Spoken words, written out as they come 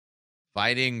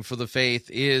Fighting for the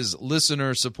Faith is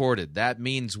listener-supported. That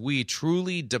means we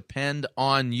truly depend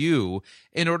on you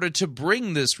in order to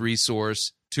bring this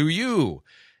resource to you.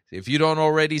 If you don't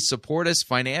already support us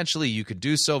financially, you could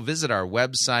do so. Visit our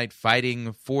website,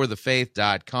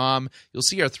 fightingforthefaith.com. You'll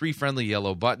see our three friendly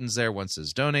yellow buttons there. One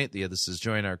says donate, the other says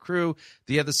join our crew,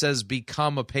 the other says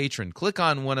become a patron. Click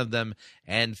on one of them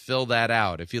and fill that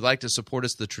out. If you'd like to support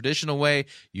us the traditional way,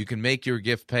 you can make your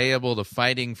gift payable to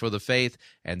Fighting for the Faith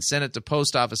and send it to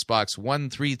Post Office Box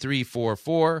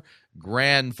 13344,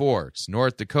 Grand Forks,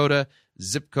 North Dakota,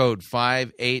 zip code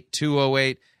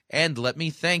 58208. And let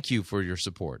me thank you for your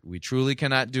support. We truly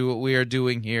cannot do what we are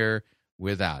doing here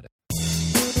without it.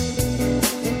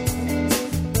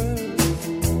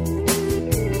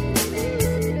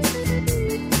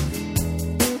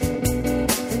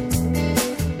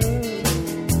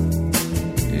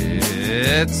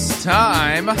 It's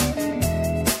time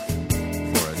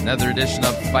for another edition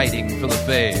of Fighting for the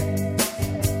Faith.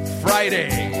 Friday,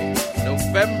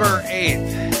 November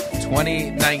 8th,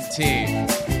 2019.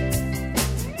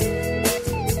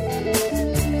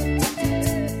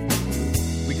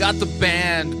 Got the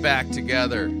band back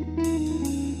together.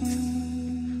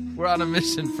 We're on a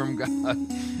mission from God.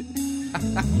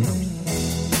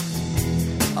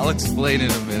 I'll explain in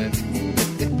a minute.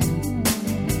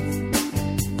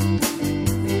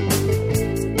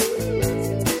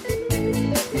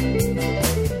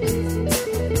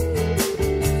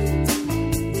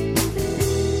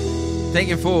 Thank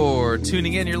you for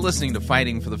tuning in. You're listening to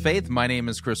Fighting for the Faith. My name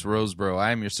is Chris Roseborough.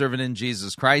 I am your servant in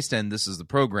Jesus Christ, and this is the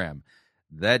program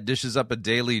that dishes up a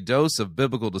daily dose of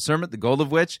biblical discernment, the goal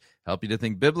of which help you to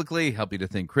think biblically, help you to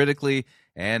think critically,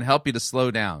 and help you to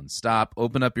slow down, stop,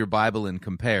 open up your Bible, and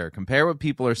compare. Compare what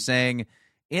people are saying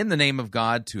in the name of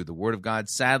God to the Word of God.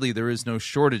 Sadly, there is no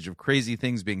shortage of crazy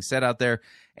things being said out there,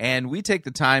 and we take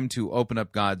the time to open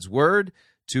up God's Word,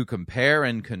 to compare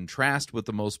and contrast with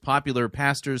the most popular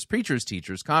pastors, preachers,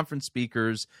 teachers, conference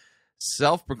speakers,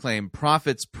 self-proclaimed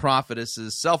prophets,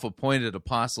 prophetesses, self-appointed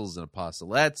apostles and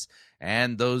apostolettes,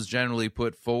 and those generally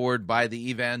put forward by the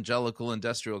evangelical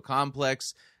industrial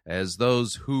complex as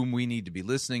those whom we need to be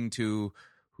listening to,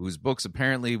 whose books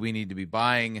apparently we need to be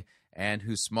buying, and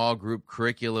whose small group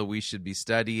curricula we should be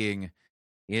studying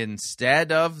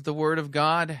instead of the Word of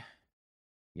God.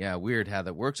 Yeah, weird how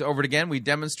that works. Over it again, we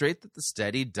demonstrate that the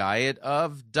steady diet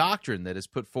of doctrine that is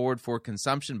put forward for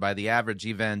consumption by the average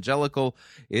evangelical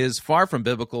is far from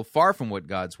biblical, far from what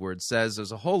God's Word says.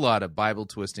 There's a whole lot of Bible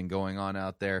twisting going on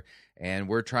out there, and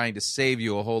we're trying to save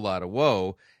you a whole lot of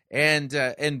woe and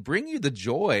bring you the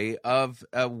joy of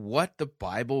what the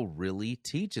Bible really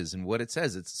teaches and what it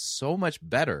says. It's so much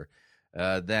better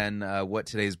than what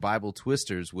today's Bible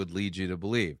twisters would lead you to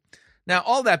believe. Now,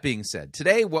 all that being said,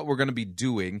 today what we're going to be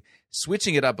doing,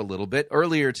 switching it up a little bit.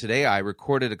 Earlier today, I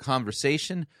recorded a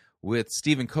conversation with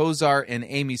Stephen Kozar and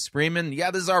Amy Spreeman. Yeah,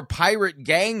 this is our Pirate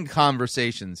Gang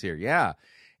conversations here, yeah.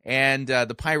 And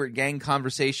the Pirate Gang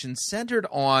conversation centered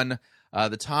on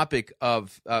the topic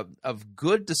of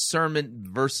good discernment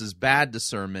versus bad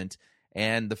discernment,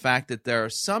 and the fact that there are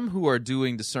some who are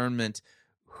doing discernment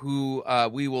who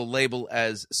we will label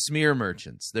as smear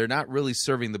merchants. They're not really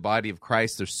serving the body of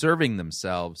Christ. They're serving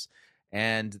themselves,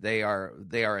 and they are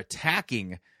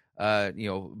attacking,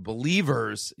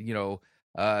 believers,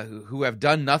 who have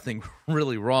done nothing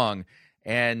really wrong,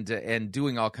 and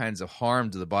doing all kinds of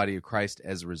harm to the body of Christ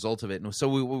as a result of it. And so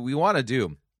what we want to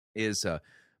do is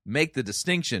make the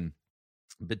distinction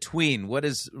between what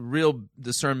is real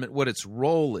discernment, what its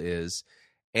role is,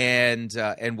 and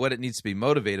what it needs to be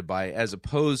motivated by, as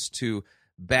opposed to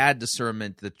bad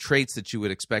discernment, the traits that you would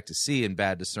expect to see in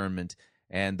bad discernment,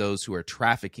 and those who are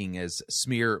trafficking as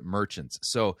smear merchants.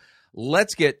 So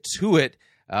let's get to it.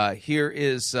 Here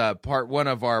is part one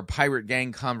of our Pirate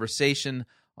Gang conversation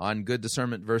on good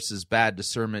discernment versus bad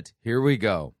discernment. Here we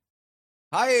go.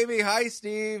 Hi, Amy. Hi,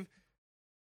 Steve.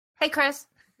 Hey, Chris.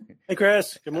 Hey,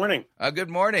 Chris. Good morning. Good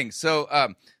morning. So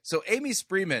Amy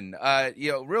Spreeman,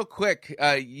 real quick,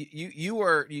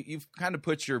 you've kind of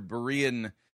put your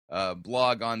Berean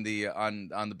blog on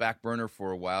the back burner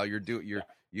for a while.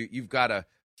 You've got a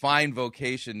fine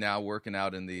vocation now, working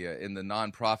out in the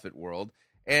nonprofit world.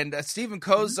 And Stephen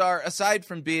Kozar, aside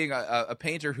from being a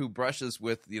painter who brushes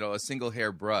with a single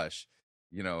hair brush,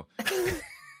 I don't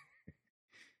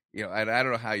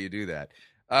know how you do that.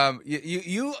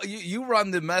 You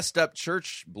run the Messed Up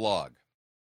Church blog.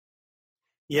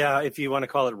 Yeah, if you want to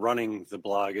call it running the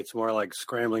blog, it's more like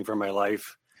scrambling for my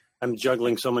life. I'm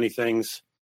juggling so many things.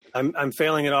 I'm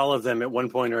failing at all of them at one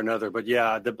point or another. But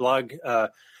yeah, the blog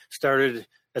started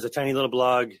as a tiny little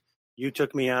blog. You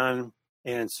took me on.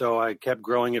 And so I kept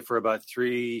growing it for about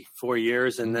 3-4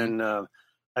 years. And then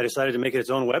I decided to make it its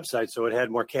own website. So it had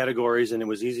more categories and it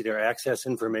was easy to access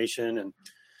information.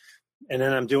 And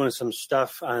then I'm doing some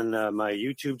stuff on my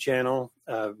YouTube channel,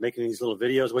 making these little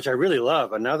videos, which I really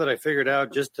love. And now that I figured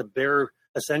out just the bare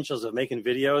essentials of making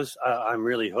videos, I'm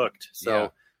really hooked.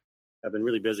 So I've been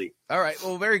really busy. All right.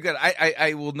 Well, very good.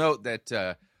 I will note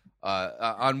that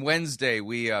on Wednesday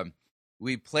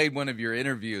we played one of your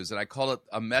interviews, and I call it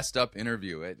a messed up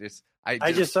interview.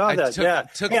 I just saw that.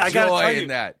 Took joy in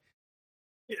that.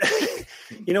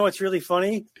 You know what's really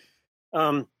funny?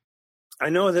 I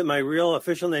know that my real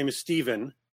official name is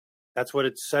Stephen. That's what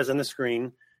it says on the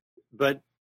screen. But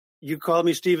you called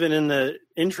me Stephen in the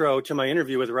intro to my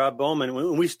interview with Rob Bowman.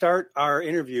 When we start our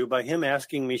interview by him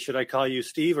asking me, should I call you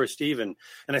Steve or Stephen?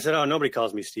 And I said, oh, nobody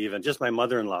calls me Stephen, just my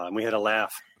mother-in-law. And we had a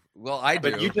laugh. Well, I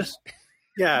do. But you just,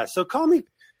 so call me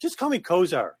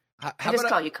Kozar. I just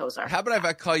call you Kozar. How about if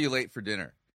I call you late for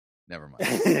dinner? Never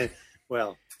mind.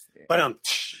 Well, but I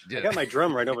got my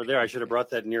drum right over there. I should have brought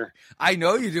that near. I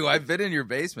know you do. I've been in your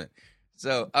basement.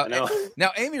 So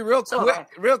now, Amy, real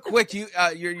quick,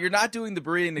 you're not doing the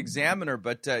Berean Examiner,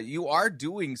 but you are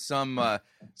doing some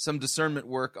discernment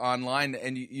work online,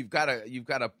 and you've got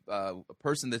a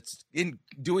person that's in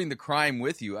doing the crime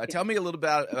with you. Tell me a little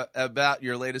about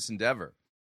your latest endeavor.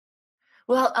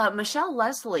 Well, Michelle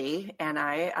Leslie and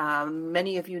I,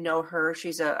 many of you know her.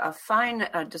 She's a fine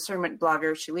discernment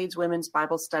blogger. She leads women's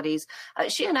Bible studies.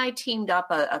 She and I teamed up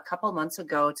a couple months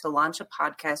ago to launch a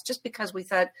podcast just because we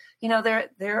thought,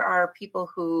 there are people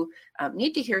who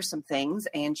need to hear some things,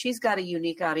 and she's got a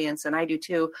unique audience, and I do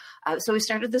too. So we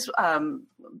started this,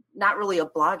 not really a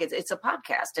blog, it's a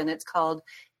podcast, and it's called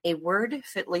A Word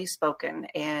Fitly Spoken,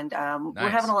 and Nice. We're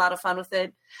having a lot of fun with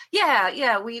it.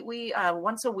 Yeah. We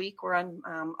once a week we're on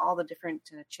all the different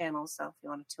channels. So if you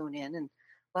want to tune in and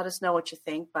let us know what you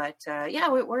think, but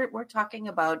we're talking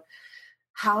about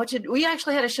how to. We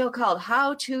actually had a show called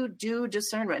 "How to Do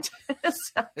Discernment,"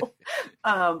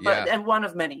 and one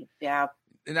of many. Yeah.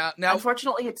 Now,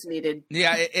 unfortunately, it's needed.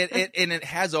 Yeah, it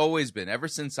has always been ever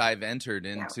since I've entered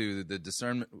into the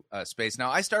discernment space. Now,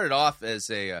 I started off as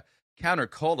a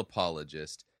counter-cult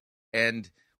apologist, and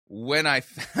when I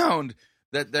found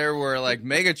that there were like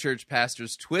megachurch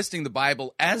pastors twisting the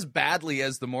Bible as badly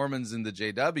as the Mormons and the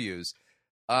JWs,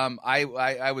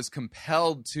 I was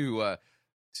compelled to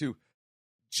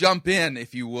jump in,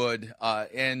 if you would,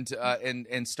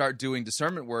 and start doing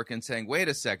discernment work and saying, wait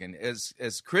a second,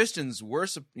 as Christians,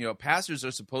 pastors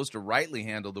are supposed to rightly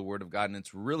handle the Word of God, and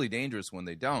it's really dangerous when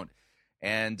they don't.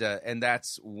 And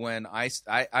that's when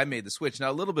I made the switch.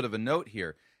 Now, a little bit of a note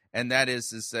here, and that is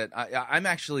that I'm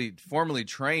actually formally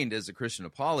trained as a Christian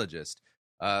apologist.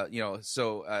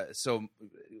 So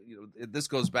this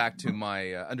goes back to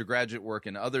my undergraduate work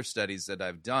and other studies that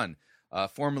I've done.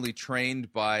 Formerly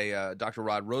trained by Dr.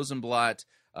 Rod Rosenblatt,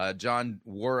 John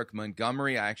Warwick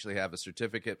Montgomery. I actually have a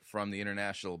certificate from the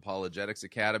International Apologetics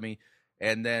Academy,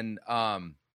 and then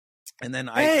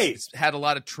I had a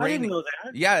lot of training. I didn't know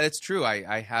that. Yeah, that's true.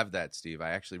 I have that, Steve. I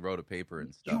actually wrote a paper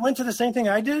and stuff. You went to the same thing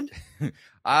I did?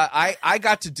 I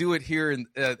got to do it here in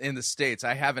the States.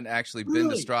 I haven't actually been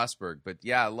to Strasbourg, but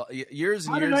yeah, years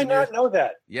and How years. How did I not know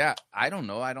that? Yeah, I don't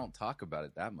know. I don't talk about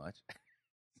it that much.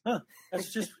 Huh.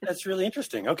 That's really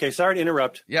interesting. Okay, sorry to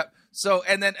interrupt. Yep. So,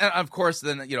 and then of course,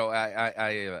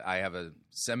 I have a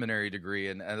seminary degree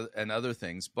and other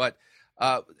things, but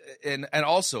and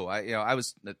also I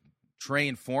was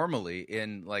trained formally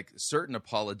in like certain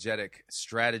apologetic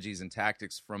strategies and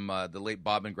tactics from the late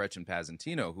Bob and Gretchen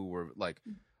Pasantino, who were like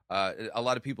a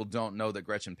lot of people don't know that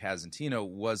Gretchen Pasantino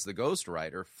was the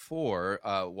ghostwriter for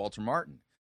Walter Martin,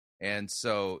 and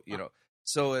so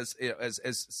So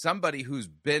as somebody who's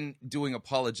been doing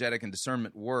apologetic and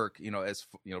discernment work,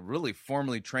 really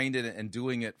formally trained in it and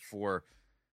doing it for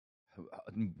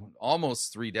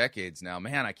almost 3 decades now,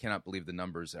 man, I cannot believe the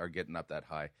numbers are getting up that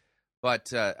high.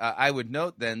 But I would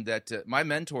note then that my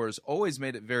mentors always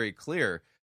made it very clear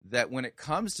that when it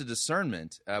comes to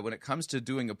discernment, when it comes to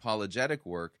doing apologetic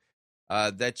work,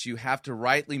 that you have to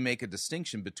rightly make a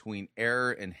distinction between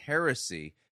error and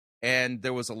heresy. And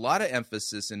there was a lot of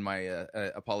emphasis in my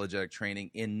apologetic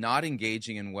training in not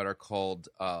engaging in what are called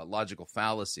logical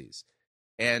fallacies.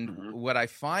 And what I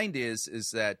find is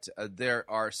that there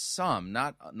are some,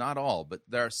 not all, but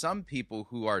there are some people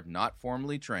who are not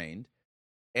formally trained,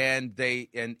 and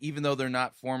even though they're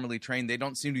not formally trained, they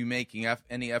don't seem to be making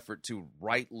any effort to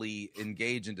rightly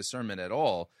engage in discernment at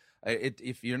all.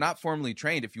 If you're not formally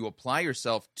trained, if you apply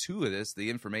yourself to this, the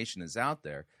information is out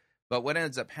there. But what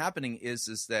ends up happening is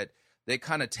that they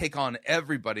kind of take on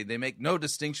everybody. They make no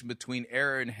distinction between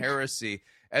error and heresy,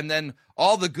 and then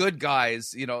all the good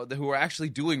guys, who are actually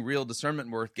doing real discernment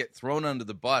work, get thrown under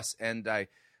the bus, and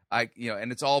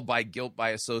and it's all by guilt by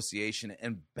association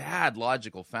and bad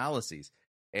logical fallacies,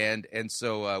 and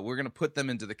so we're going to put them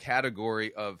into the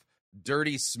category of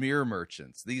dirty smear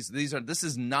merchants. This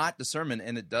is not discernment,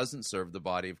 and it doesn't serve the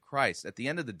body of Christ. At the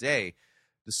end of the day,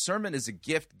 discernment is a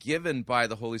gift given by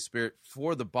the Holy Spirit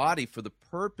for the body for the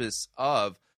purpose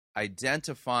of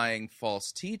identifying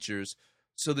false teachers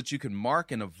so that you can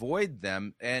mark and avoid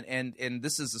them. And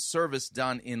this is a service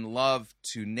done in love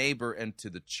to neighbor and to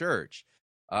the church.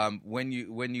 When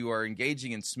you are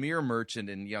engaging in smear merchant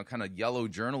and kind of yellow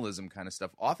journalism kind of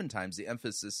stuff, oftentimes the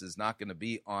emphasis is not going to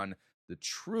be on the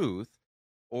truth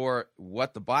or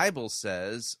what the Bible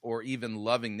says or even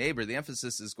loving neighbor. The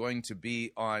emphasis is going to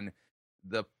be on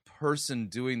the person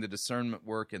doing the discernment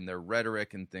work and their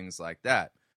rhetoric and things like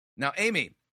that. Now,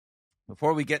 Amy,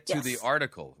 before we get to the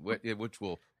article, which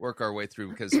we'll work our way through,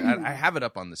 because I have it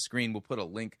up on the screen. We'll put a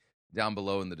link down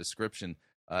below in the description.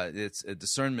 It's a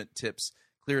Discernment Tips,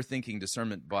 Clear Thinking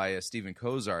Discernment by Stephen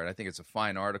Kozart. I think it's a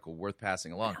fine article worth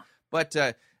passing along. Yeah. But,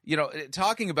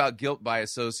 talking about guilt by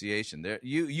association,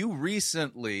 you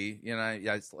recently,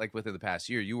 it's like within the past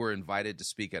year, you were invited to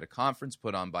speak at a conference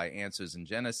put on by Answers in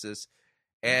Genesis.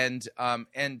 And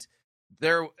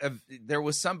there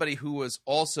was somebody who was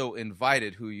also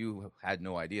invited who you had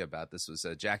no idea about. This was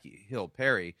Jackie Hill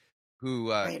Perry,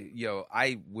 who,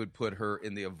 I would put her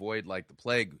in the avoid like the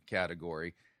plague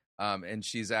category. And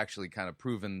she's actually kind of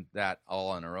proven that all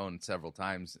on her own several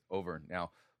times over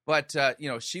now. But,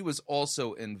 she was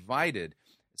also invited.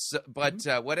 So, but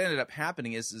what ended up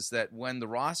happening is that when the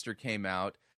roster came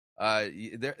out,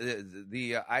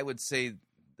 I would say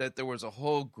that there was a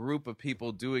whole group of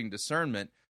people doing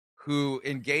discernment who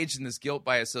engaged in this guilt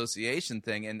by association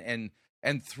thing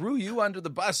and threw you under the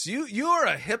bus. You're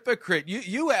a hypocrite.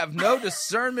 You have no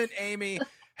discernment, Amy.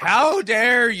 How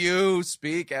dare you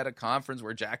speak at a conference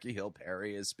where Jackie Hill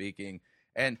Perry is speaking?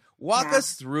 And walk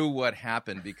us through what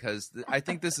happened, because I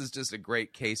think this is just a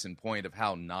great case in point of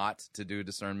how not to do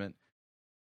discernment.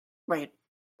 Right.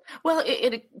 Well,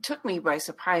 it took me by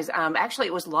surprise. Actually,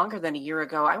 it was longer than a year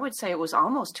ago. I would say it was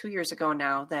almost 2 years ago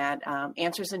now that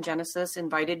Answers in Genesis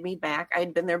invited me back. I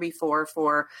had been there before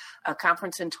for a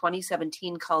conference in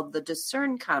 2017 called the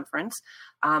Discern Conference.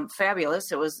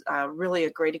 Fabulous. It was really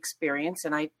a great experience.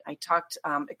 And I talked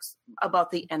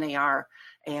about the NAR.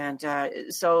 And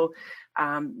so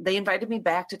they invited me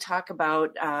back to talk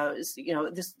about,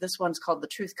 this one's called the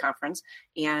Truth Conference.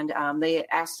 And they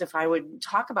asked if I would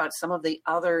talk about some of the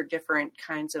other different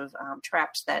kinds of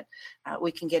traps that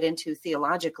we can get into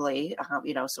theologically.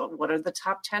 So what are the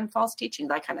top 10 false teachings,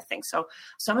 that kind of thing. So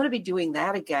I'm going to be doing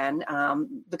that again.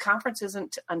 The conference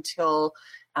isn't until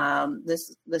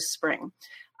this spring.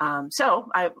 So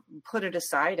I put it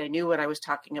aside. I knew what I was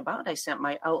talking about. I sent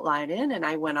my outline in and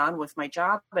I went on with my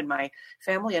job and my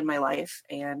family and my life.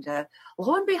 And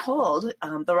lo and behold,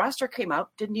 the roster came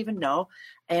out, didn't even know.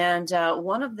 And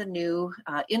one of the new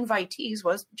invitees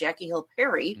was Jackie Hill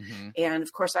Perry. Mm-hmm. And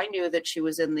of course, I knew that she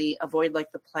was in the Avoid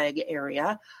Like the Plague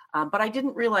area. But I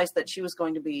didn't realize that she was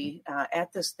going to be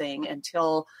at this thing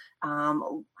until I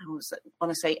want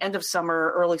to say end of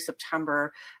summer, early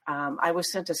September. I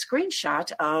was sent a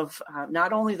screenshot of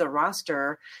not only the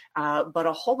roster, but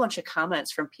a whole bunch of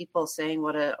comments from people saying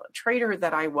what a traitor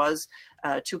that I was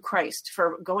to Christ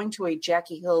for going to a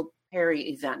Jackie Hill Perry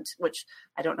event, which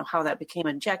I don't know how that became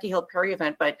a Jackie Hill Perry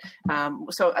event, but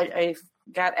so I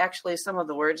got actually some of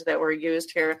the words that were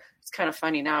used here. It's kind of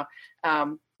funny now.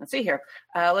 Let's see here.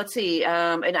 Let's see.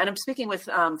 And I'm speaking with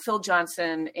Phil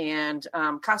Johnson, and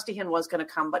Costihan was going to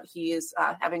come, but he is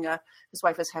his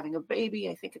wife is having a baby.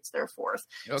 I think it's their fourth.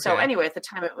 Okay. So anyway, at the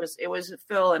time it was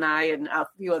Phil and I and a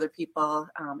few other people,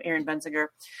 Aaron Benzinger,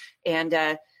 and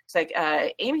it's like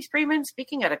Amy Freeman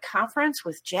speaking at a conference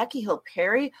with Jackie Hill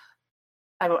Perry.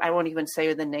 I won't even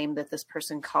say the name that this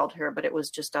person called her, but it was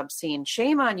just obscene.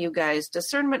 Shame on you guys.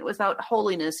 Discernment without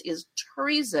holiness is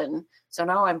treason. So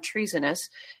now I'm treasonous.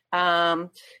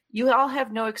 You all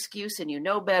have no excuse and you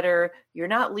know better. You're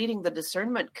not leading the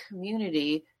discernment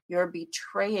community. You're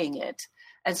betraying it.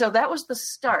 And so that was the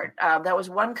start. That was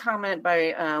one comment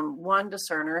by one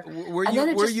discerner. Were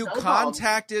you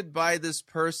contacted by this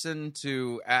person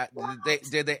to?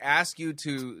 Did they ask you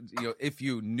to? If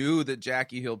you knew that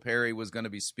Jackie Hill Perry was going to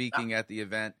be speaking at the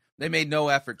event, they made no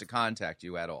effort to contact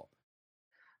you at all.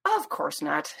 Of course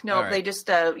not. No, All right. they just,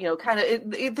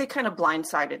 they kind of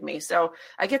blindsided me. So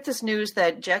I get this news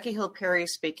that Jackie Hill Perry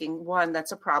is speaking. One,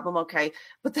 that's a problem. Okay.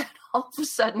 But then all of a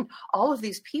sudden, all of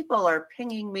these people are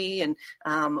pinging me and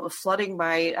flooding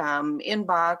my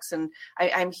inbox. And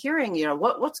I'm hearing,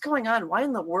 what's going on? Why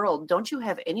in the world? Don't you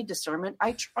have any discernment?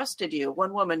 I trusted you.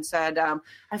 One woman said,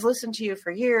 I've listened to you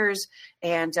for years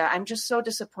and I'm just so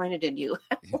disappointed in you.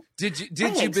 Did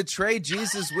you betray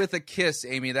Jesus with a kiss,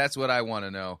 Amy? That's what I want to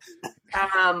know.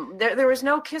 There was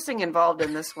no kissing involved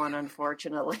in this one,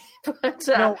 unfortunately. But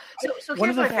No, so one here's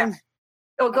of the what happened.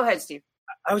 Oh, go ahead, Steve.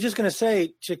 I was just going to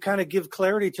say, to kind of give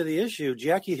clarity to the issue,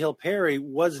 Jackie Hill Perry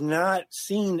was not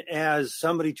seen as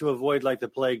somebody to avoid like the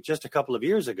plague just a couple of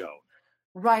years ago.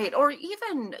 Right. Or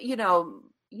even,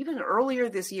 even earlier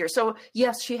this year. So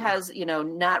yes, she has,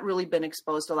 not really been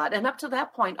exposed a lot. And up to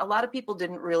that point, a lot of people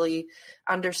didn't really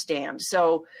understand.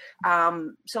 So,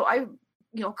 so I,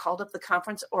 called up the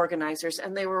conference organizers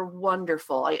and they were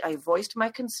wonderful. I voiced my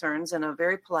concerns in a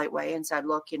very polite way and said,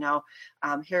 look,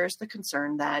 here's the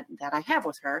concern that I have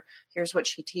with her. Here's what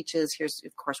she teaches. Here's,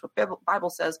 of course, what Bible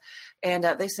says. And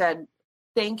they said,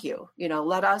 thank you.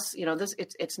 Let us,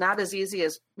 it's not as easy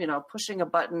as, pushing a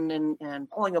button and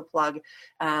pulling a plug.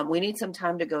 We need some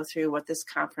time to go through what this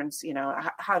conference,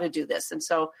 how to do this. And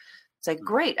so it's like,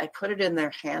 great. I put it in their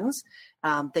hands.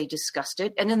 They discussed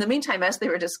it. And in the meantime, as they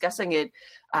were discussing it,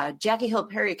 Jackie Hill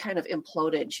Perry kind of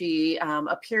imploded. She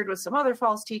appeared with some other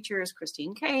false teachers,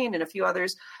 Christine Kane and a few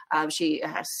others. She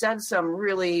said some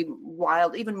really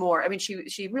wild, even more. I mean,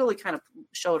 she really kind of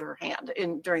showed her hand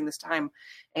during this time.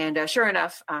 And sure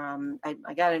enough, I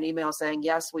got an email saying,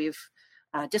 yes, we've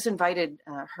disinvited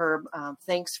her.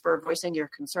 Thanks for voicing your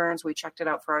concerns. We checked it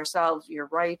out for ourselves. You're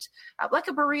right. Like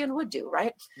a Berean would do,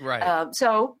 right? Right.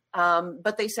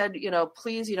 But they said,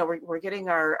 please, we're getting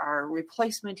our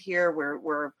replacement here.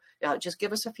 We're just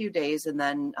give us a few days and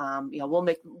then,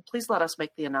 please let us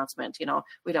make the announcement.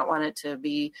 We don't want it to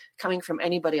be coming from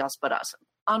anybody else but us.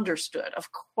 Understood, of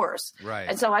course. Right.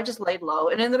 And so I just laid low.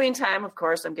 And in the meantime, of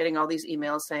course, I'm getting all these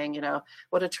emails saying,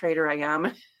 what a traitor I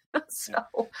am.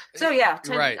 So yeah,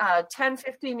 10,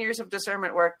 15 years of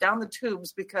discernment work down the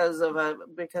tubes because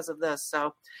of this.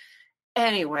 So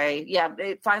anyway,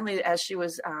 finally, as she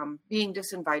was being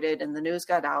disinvited and the news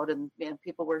got out and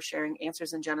people were sharing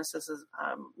Answers in Genesis's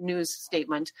news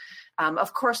statement,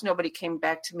 of course, nobody came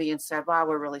back to me and said, wow,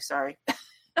 we're really sorry.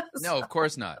 No, of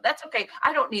course not. That's okay.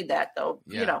 I don't need that though.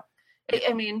 Yeah.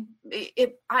 I mean,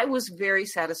 I was very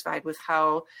satisfied with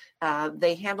how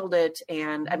they handled it,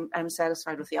 and I'm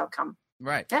satisfied with the outcome.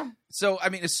 Right. Yeah. So, I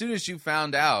mean, as soon as you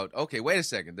found out, okay, wait a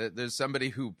second, there's somebody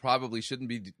who probably shouldn't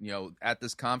be, at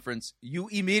this conference, you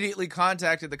immediately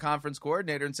contacted the conference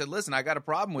coordinator and said, listen, I got a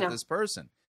problem with this person.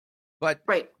 But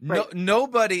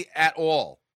nobody at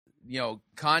all,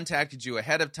 contacted you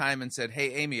ahead of time and said,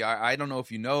 hey, Amy, I don't know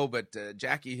if you know, but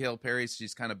Jackie Hill Perry,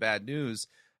 she's kind of bad news.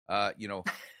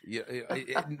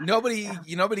 Nobody.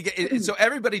 So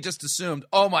everybody just assumed,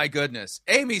 oh my goodness,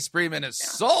 Amy Spreeman is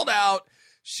sold out.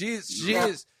 She's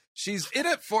in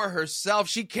it for herself.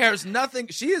 She cares nothing.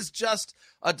 She is just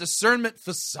a discernment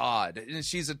facade, and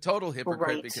she's a total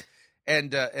hypocrite. Right.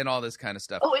 And all this kind of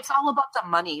stuff. Oh, it's all about the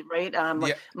money, right?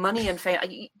 Money and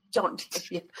fame.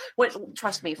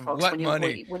 Trust me, folks. When you go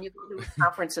to a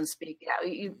conference and speak,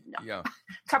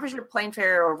 covers your plane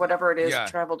fare or whatever it is to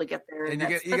travel to get there, and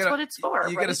that's what it's for.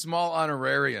 You get a small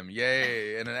honorarium,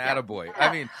 yay, and an attaboy. Yeah.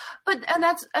 I mean,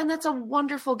 and that's a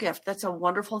wonderful gift. That's a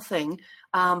wonderful thing.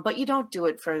 But you don't do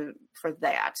it for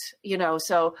that,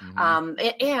 So,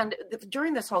 and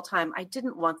during this whole time, I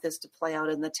didn't want this to play out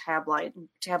in the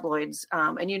tabloids,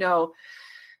 and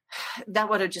that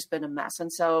would have just been a mess.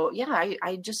 And so,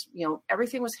 I just,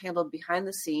 everything was handled behind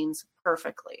the scenes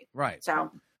perfectly. Right.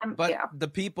 So, the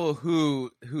people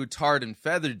who tarred and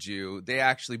feathered you, they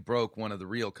actually broke one of the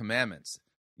real commandments.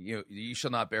 You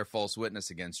shall not bear false witness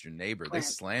against your neighbor. They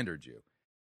slandered you.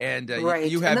 And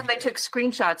right. And then they took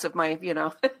screenshots of my,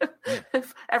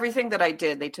 everything that I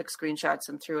did. They took screenshots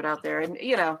and threw it out there. And,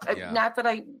 not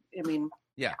that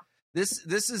Yeah.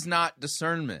 This is not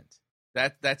discernment.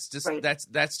 That's just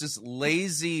that's just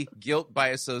lazy guilt by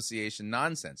association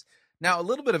nonsense. Now, a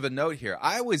little bit of a note here.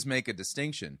 I always make a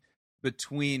distinction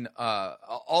between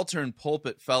altar and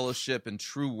pulpit fellowship and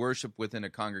true worship within a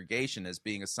congregation as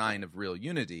being a sign of real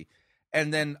unity.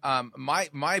 And then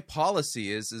my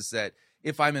policy is that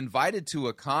if I'm invited to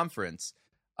a conference,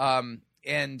 and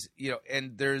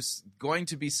there's going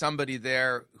to be somebody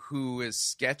there who is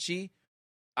sketchy,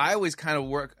 I always kind of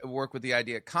work with the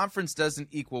idea conference doesn't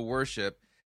equal worship,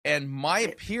 and my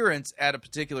appearance at a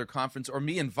particular conference or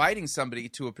me inviting somebody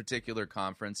to a particular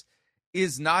conference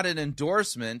is not an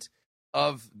endorsement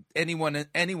of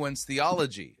anyone's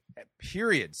theology.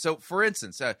 Period. So, for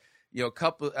instance, not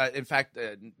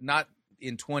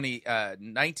in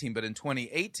 2019, but in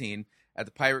 2018 at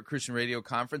the Pirate Christian Radio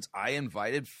Conference, I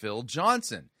invited Phil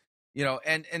Johnson.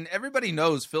 And everybody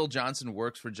knows Phil Johnson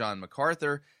works for John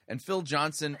MacArthur, and Phil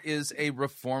Johnson is a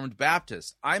Reformed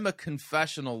Baptist. I'm a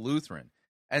confessional Lutheran.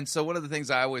 And so one of the things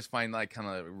I always find like kind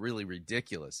of really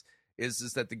ridiculous is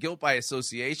that the guilt by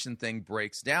association thing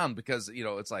breaks down because,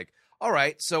 it's like, all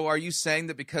right, so are you saying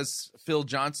that because Phil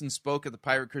Johnson spoke at the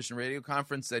Pirate Christian Radio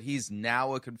Conference that he's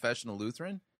now a confessional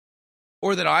Lutheran?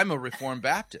 Or that I'm a Reformed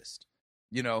Baptist?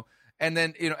 And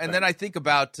then, then I think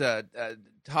about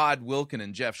Todd Wilkin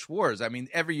and Jeff Schwartz. I mean,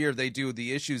 every year they do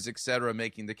the Issues, Etc.,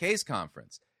 Making the Case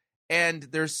conference. And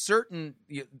there's certain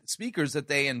speakers that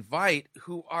they invite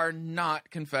who are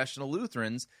not confessional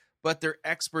Lutherans, but they're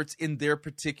experts in their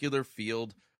particular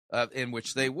field in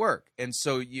which they work. And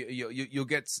so you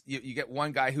get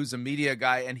one guy who's a media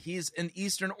guy, and he's an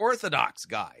Eastern Orthodox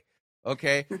guy.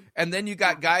 Okay, and then you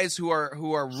got guys who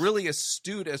are really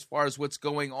astute as far as what's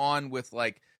going on with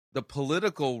like the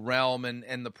political realm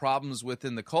and the problems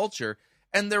within the culture,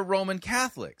 and they're Roman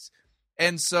Catholics.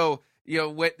 And so,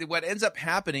 what ends up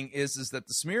happening is that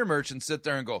the smear merchants sit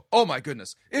there and go, oh my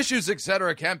goodness, Issues,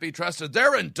 Etc. can't be trusted.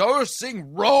 They're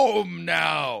endorsing Rome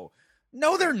now.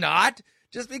 No, they're not.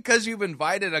 Just because you've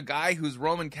invited a guy who's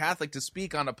Roman Catholic to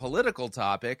speak on a political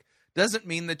topic doesn't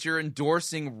mean that you're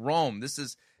endorsing Rome. This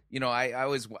is, I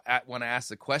always want to ask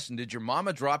the question, did your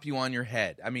mama drop you on your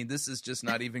head? I mean, this is just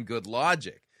not even good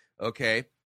logic. Okay.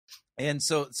 And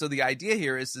so the idea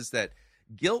here is that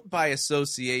guilt by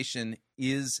association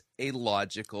is a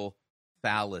logical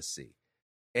fallacy.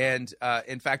 And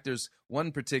in fact, there's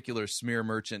one particular smear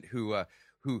merchant who a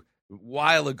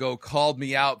while ago called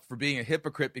me out for being a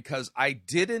hypocrite because I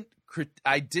didn't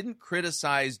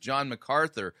criticize John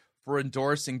MacArthur for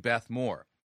endorsing Beth Moore.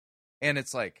 And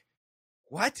it's like,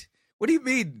 what? What do you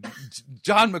mean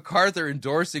John MacArthur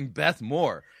endorsing Beth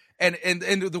Moore? And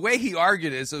the way he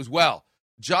argued is as well,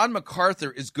 John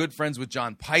MacArthur is good friends with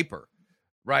John Piper,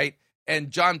 right?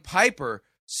 And John Piper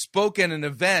spoke at an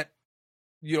event,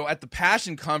 at the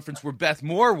Passion Conference where Beth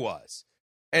Moore was.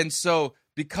 And so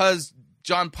because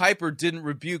John Piper didn't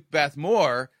rebuke Beth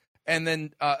Moore, and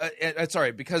then,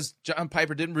 because John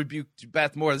Piper didn't rebuke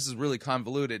Beth Moore, this is really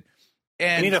convoluted.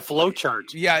 And you need a flow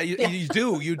chart. Yeah, you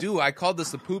do. I called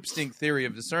this the poop stink theory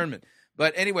of discernment.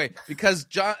 But anyway, because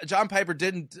John Piper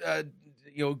didn't,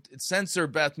 censor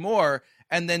Beth Moore,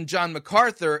 and then John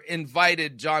MacArthur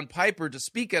invited John Piper to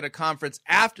speak at a conference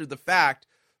after the fact,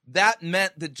 that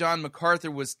meant that John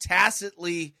MacArthur was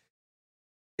tacitly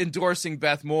endorsing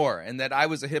Beth Moore, and that I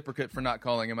was a hypocrite for not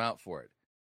calling him out for it.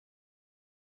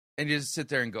 And you just sit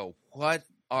there and go, what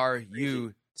are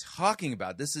you talking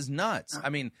about? This is nuts. I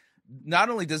mean, not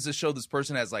only does this show this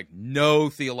person has like no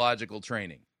theological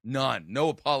training, none, no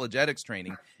apologetics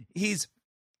training. His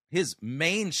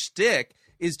main shtick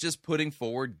is just putting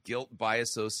forward guilt by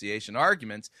association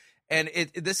arguments, and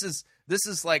this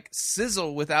is like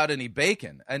sizzle without any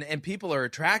bacon, and people are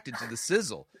attracted to the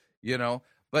sizzle,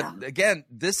 But again,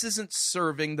 this isn't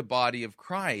serving the body of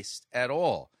Christ at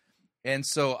all. And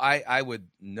so I would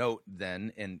note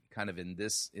then, and kind of in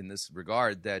this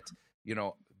regard, that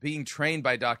being trained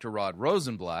by Dr. Rod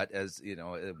Rosenblatt as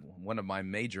one of my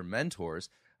major mentors.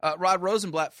 Rod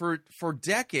Rosenblatt for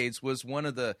decades was one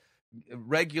of the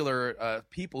regular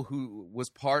people who was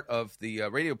part of the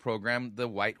radio program, The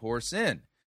White Horse Inn.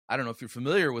 I don't know if you're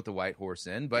familiar with The White Horse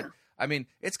Inn, but I mean,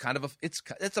 it's kind of it's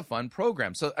a fun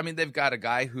program. So I mean, they've got a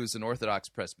guy who's an Orthodox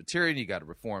Presbyterian, you got a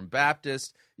Reformed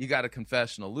Baptist, you got a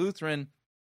confessional Lutheran,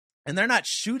 and they're not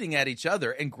shooting at each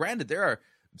other. And granted, there are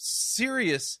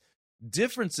serious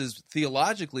differences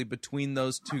theologically between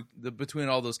between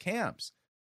all those camps.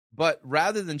 But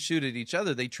rather than shoot at each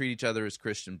other, they treat each other as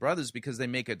Christian brothers because they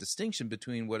make a distinction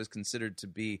between what is considered to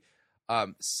be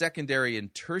secondary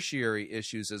and tertiary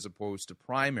issues as opposed to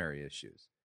primary issues.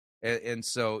 And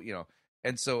so,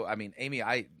 I mean, Amy,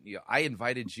 I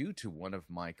invited you to one of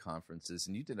my conferences,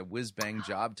 and you did a whiz-bang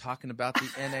job talking about the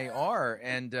NAR.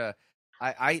 And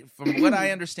I from what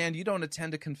I understand, you don't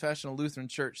attend a confessional Lutheran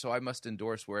church, so I must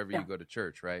endorse wherever you go to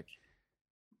church, right?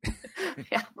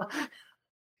 Yeah.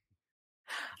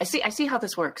 I see how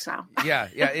this works now. Yeah.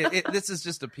 This is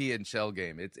just a pea and shell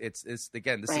game. It's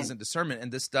again, this right. isn't discernment,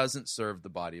 and this doesn't serve the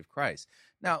body of Christ.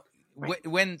 Now, right.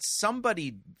 When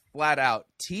somebody flat out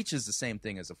teaches the same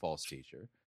thing as a false teacher,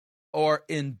 or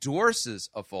endorses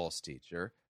a false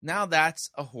teacher, now that's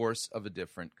a horse of a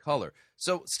different color.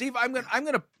 So, Steve,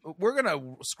 we're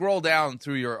gonna scroll down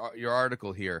through your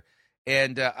article here,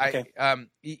 And Okay.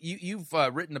 you've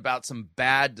written about some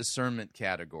bad discernment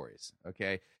categories,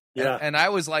 okay? Yeah. And I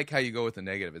always like how you go with the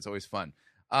negative. It's always fun.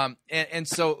 And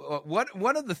so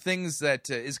one of the things that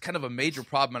is kind of a major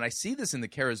problem, and I see this in the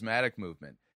charismatic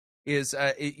movement, is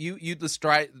you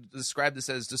describe this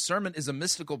as discernment is a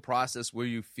mystical process where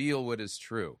you feel what is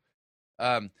true.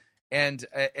 And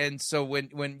so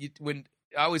when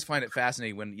I always find it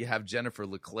fascinating when you have Jennifer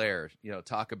LeClaire,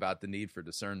 talk about the need for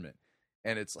discernment.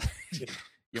 And it's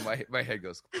like, my head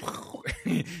goes,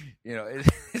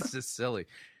 it's just silly.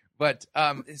 But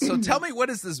so tell me,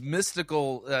 what is this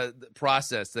mystical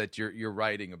process that you're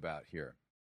writing about here?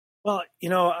 Well,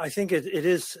 I think it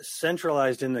is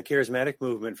centralized in the charismatic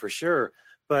movement for sure.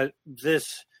 But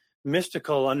this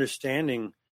mystical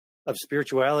understanding of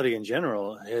spirituality in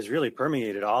general has really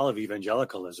permeated all of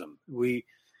evangelicalism. We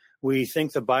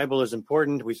think the Bible is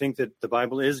important. We think that the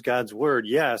Bible is God's word,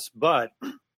 yes, but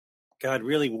God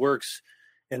really works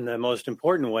in the most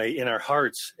important way in our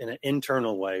hearts, in an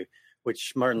internal way,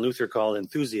 which Martin Luther called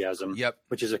enthusiasm, Yep.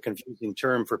 which is a confusing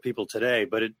term for people today.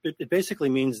 But it basically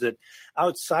means that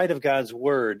outside of God's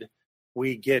word,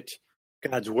 we get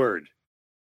God's word.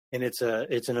 And it's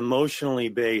an emotionally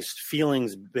based,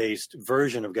 feelings based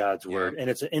version of God's word.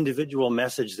 And it's an individual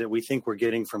message that we think we're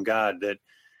getting from God that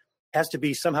has to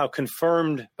be somehow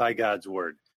confirmed by God's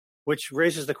word, which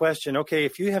raises the question, okay,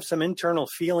 if you have some internal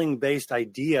feeling based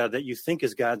idea that you think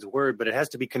is God's word, but it has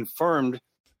to be confirmed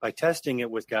by testing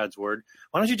it with God's word,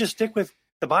 why don't you just stick with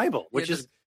the Bible, which is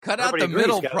cut out the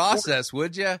middle process,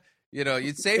 would you?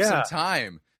 You'd save some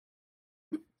time.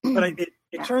 But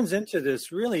it turns into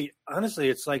this really, honestly,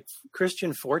 it's like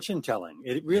Christian fortune telling.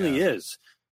 It really is.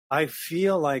 I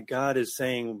feel like God is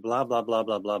saying blah, blah, blah,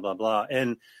 blah, blah, blah, blah.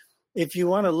 And if you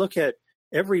want to look at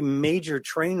every major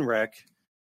train wreck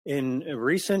in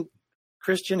recent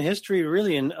Christian history,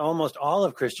 really in almost all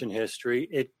of Christian history,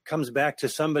 it comes back to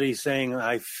somebody saying,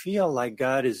 I feel like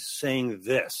God is saying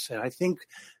this. And I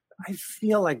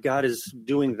feel like God is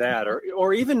doing that.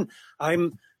 Or even I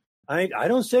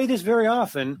don't say this very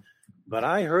often, but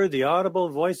I heard the audible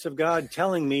voice of God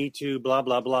telling me to blah,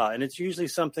 blah, blah. And it's usually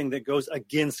something that goes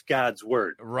against God's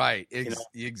word. Right.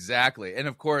 Exactly. And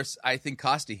of course, I think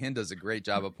Costi Hinn does a great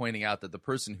job of pointing out that the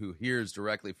person who hears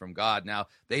directly from God, now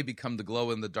they become the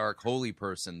glow in the dark, holy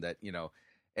person that,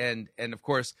 and of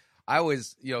course, I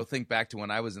always, think back to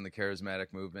when I was in the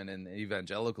charismatic movement and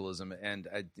evangelicalism, and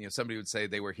somebody would say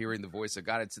they were hearing the voice of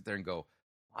God. I'd sit there and go,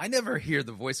 I never hear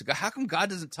the voice of God. How come God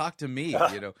doesn't talk to me?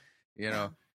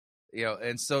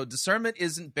 And so discernment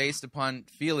isn't based upon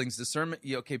feelings. Discernment,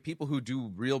 people who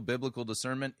do real biblical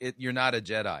discernment, you're not a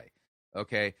Jedi,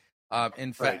 okay?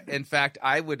 In fact,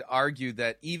 I would argue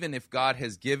that even if God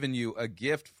has given you a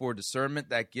gift for discernment,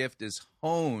 that gift is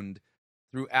honed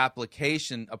through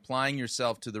application, applying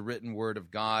yourself to the written word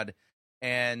of God,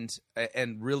 and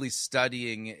really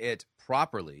studying it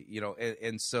properly,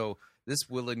 and so this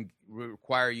will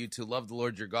require you to love the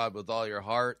Lord your God with all your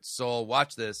heart, soul,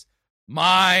 watch this,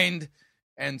 mind,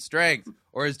 and strength.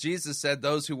 Or as Jesus said,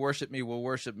 those who worship me will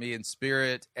worship me in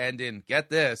spirit and in, get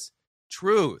this,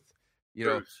 truth.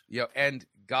 And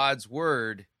God's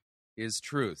word is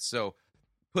truth. So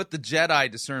put the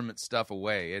Jedi discernment stuff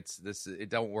away. It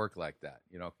don't work like that.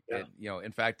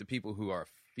 In fact, the people who are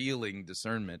feeling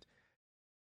discernment,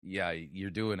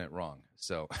 you're doing it wrong.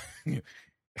 So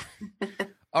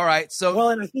all right. So well,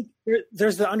 and I think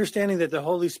there's the understanding that the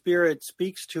Holy Spirit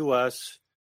speaks to us,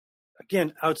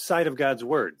 again, outside of God's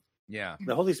word. Yeah.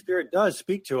 The Holy Spirit does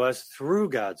speak to us through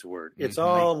God's word. It's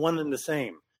all one and the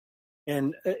same.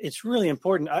 And it's really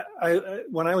important. I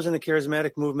when I was in the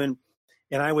charismatic movement,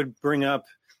 and I would bring up,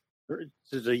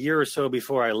 a year or so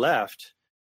before I left,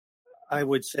 I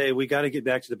would say, we got to get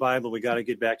back to the Bible. We got to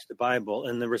get back to the Bible.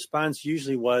 And the response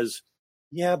usually was,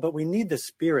 yeah, but we need the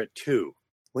Spirit too.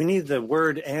 We need the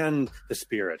Word and the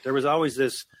Spirit. There was always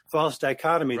this false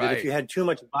dichotomy that if you had too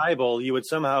much Bible, you would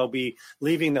somehow be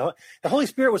leaving the Holy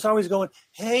Spirit was always going,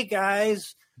 hey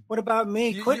guys, what about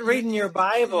me? Quit reading your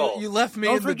Bible. You left me.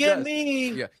 Don't forget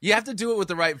me. Yeah, you have to do it with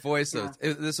the right voice, though.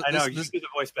 I know. You do the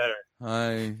voice better.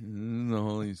 Hi, this is the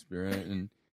Holy Spirit, and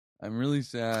I'm really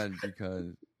sad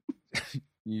because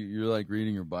you're like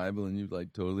reading your Bible and you've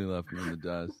like totally left me in the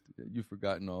dust. You've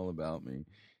forgotten all about me.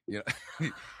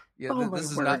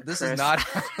 This is not.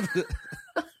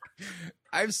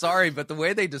 I'm sorry, but the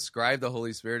way they describe the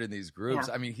Holy Spirit in these groups,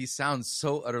 I mean, he sounds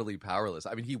so utterly powerless.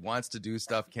 I mean, he wants to do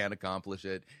stuff, can't accomplish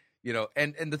it,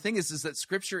 and the thing is that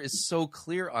Scripture is so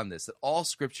clear on this, that all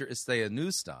Scripture is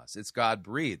theopneustos. It's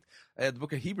God-breathed. The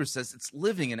book of Hebrews says it's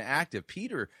living and active.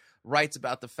 Peter writes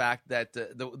about the fact that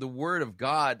the Word of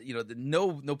God, that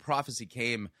no prophecy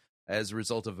came as a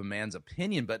result of a man's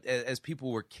opinion, but as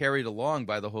people were carried along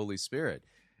by the Holy Spirit.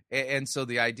 And so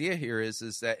the idea here is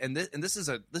that, and this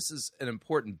is an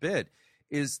important bit,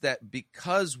 is that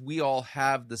because we all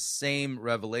have the same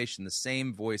revelation, the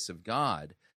same voice of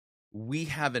God, we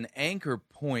have an anchor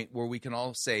point where we can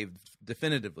all say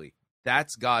definitively,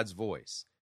 that's God's voice.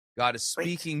 God is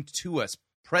speaking to us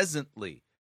presently,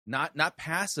 not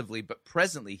passively, but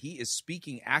presently. He is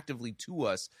speaking actively to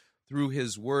us through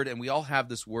his word, and we all have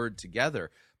this word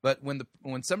together. But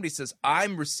when somebody says,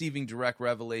 I'm receiving direct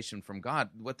revelation from God,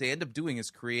 what they end up doing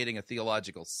is creating a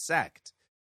theological sect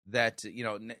that,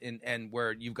 and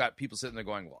where you've got people sitting there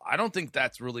going, well, I don't think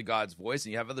that's really God's voice.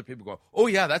 And you have other people going, oh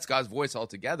yeah, that's God's voice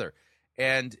altogether.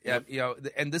 And,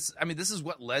 and this is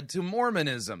what led to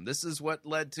Mormonism. This is what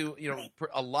led to,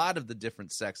 a lot of the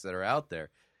different sects that are out there.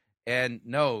 And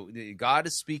no, God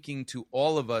is speaking to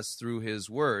all of us through his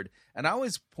word. And I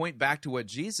always point back to what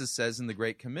Jesus says in the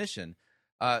Great Commission,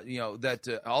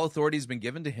 that all authority has been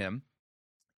given to him,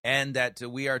 and that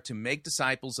we are to make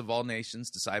disciples of all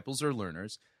nations, disciples or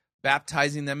learners,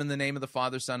 baptizing them in the name of the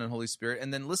Father, Son, and Holy Spirit.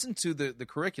 And then listen to the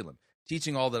curriculum,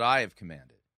 teaching all that I have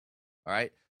commanded. All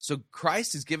right? So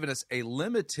Christ has given us a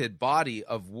limited body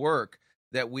of work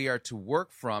that we are to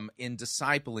work from in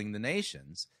discipling the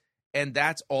nations. And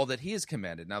that's all that he has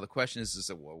commanded. Now, the question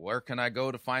is well, where can I go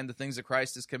to find the things that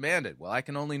Christ has commanded? Well, I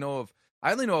only know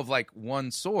of like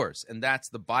one source, and that's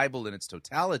the Bible in its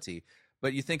totality.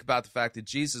 But you think about the fact that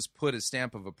Jesus put his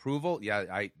stamp of approval.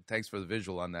 Yeah, thanks for the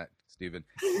visual on that, Stephen.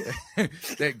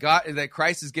 that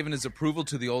Christ has given his approval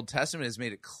to the Old Testament, has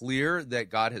made it clear that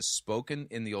God has spoken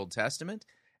in the Old Testament.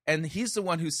 And he's the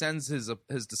one who sends his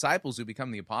disciples who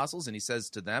become the apostles, and he says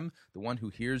to them, the one who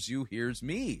hears you hears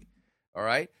me. All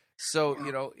right? So,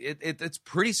 it's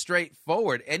pretty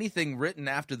straightforward. Anything written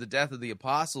after the death of the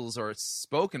apostles or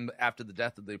spoken after the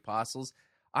death of the apostles,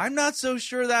 I'm not so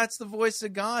sure that's the voice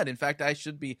of God. In fact, I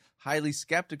should be highly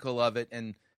skeptical of it.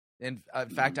 And in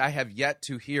fact, I have yet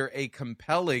to hear a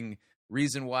compelling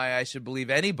reason why I should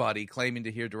believe anybody claiming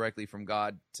to hear directly from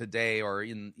God today, or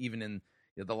even in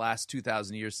the last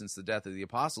 2,000 years since the death of the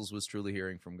apostles, was truly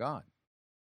hearing from God.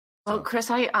 Well, Chris,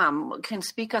 I can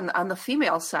speak on the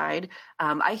female side.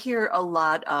 I hear a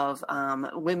lot of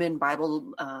women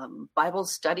Bible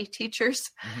study teachers,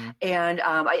 mm-hmm. and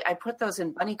I put those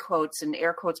in bunny quotes and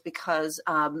air quotes because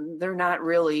they're not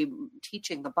really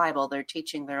teaching the Bible. They're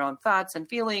teaching their own thoughts and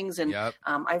feelings. And yep.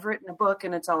 I've written a book,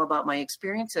 and it's all about my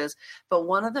experiences. But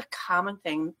one of the common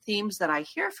themes that I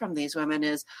hear from these women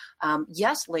is,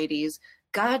 yes, ladies,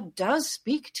 God does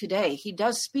speak today. He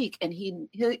does speak, and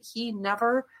he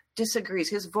never disagrees.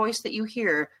 His voice that you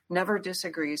hear never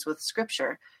disagrees with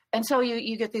Scripture. And so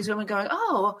you get these women going,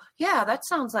 oh, yeah, that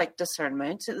sounds like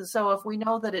discernment. So if we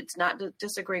know that it's not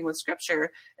disagreeing with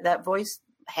Scripture, that voice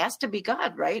has to be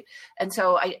God, right? And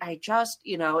so I just,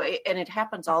 and it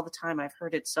happens all the time. I've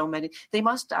heard it so many. They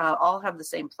must all have the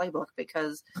same playbook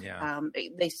because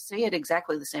they say it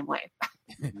exactly the same way.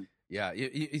 Yeah.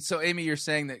 So, Amy, you're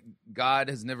saying that God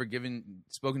has never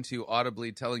spoken to you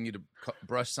audibly, telling you to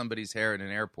brush somebody's hair in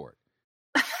an airport.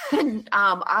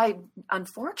 I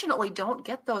unfortunately don't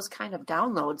get those kind of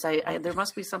downloads. There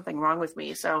must be something wrong with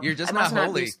me. So you're just I not must holy.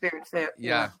 Not be spirit fit.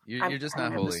 Yeah, you're just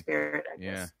not holy. Spirit, I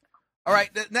guess. Yeah. All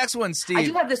right, the next one, Steve. I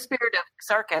do have the spirit of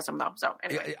sarcasm, though. So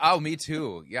anyway. Oh, me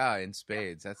too. Yeah, in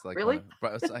spades. That's like really.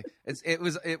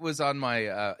 It was on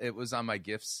my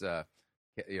gifts. Somewhere.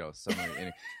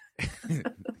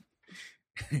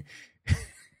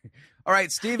 All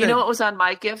right, Stephen. You know what was on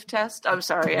my gift test? I'm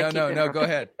sorry. No, go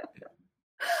ahead.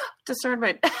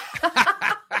 Discernment.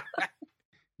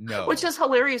 No. Which is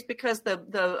hilarious because the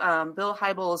Bill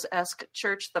Hybels-esque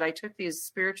church that I took these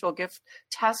spiritual gift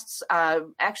tests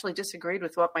actually disagreed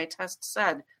with what my test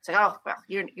said. It's like, oh, well,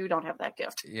 you don't have that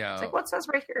gift. Yeah. It's like, what says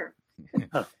right here?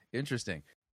 Interesting.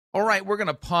 All right, we're going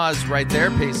to pause right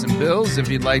there, pay some bills. If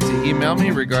you'd like to email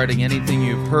me regarding anything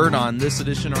you've heard on this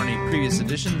edition or any previous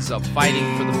editions of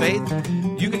Fighting for the Faith,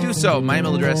 you can do so. My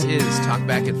email address is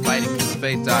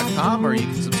talkback@fightingforthefaith.com, or you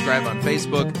can subscribe on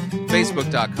Facebook,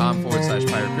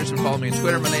 facebook.com/Pirate Christian. Follow me on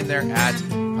Twitter, my name there,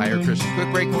 @Pirate Christian. Quick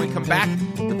break. When we come back,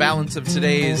 the balance of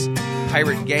today's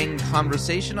Pirate Gang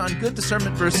conversation on good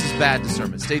discernment versus bad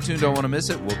discernment. Stay tuned, don't want to miss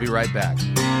it. We'll be right back.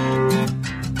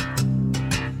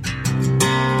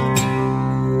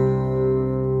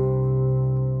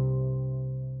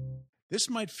 This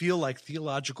might feel like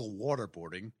theological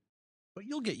waterboarding, but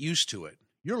you'll get used to it.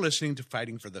 You're listening to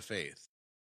Fighting for the Faith.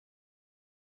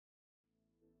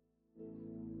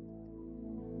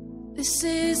 This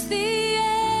is the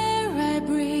air I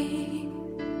breathe.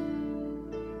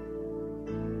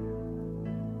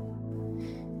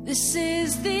 This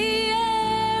is the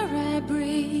air I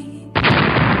breathe.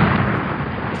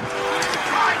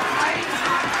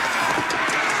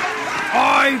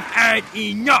 I've had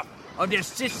enough of the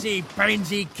sissy,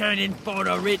 pansy, cannon,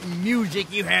 photo-written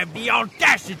music you have the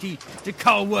audacity to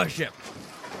call worship.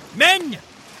 Men,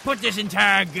 put this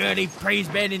entire girly praise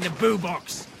band in the boo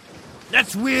box.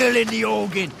 Let's wheel in the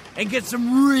organ and get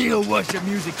some real worship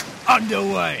music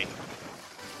underway.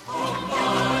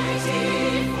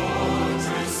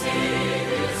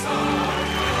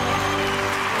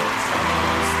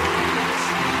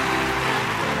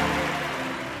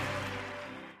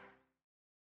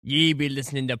 Ye be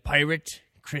listening to Pirate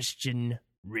Christian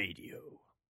Radio.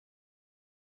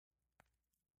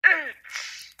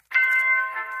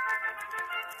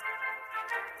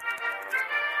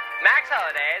 Max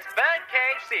Holliday's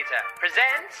Birdcage Theater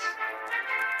presents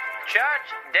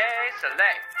Church Day Soleil.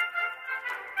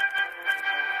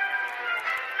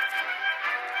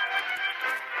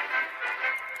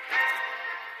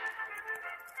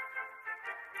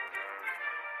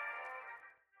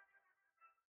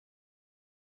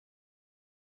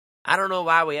 I don't know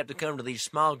why we have to come to these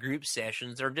small group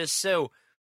sessions. They're just so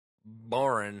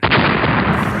boring.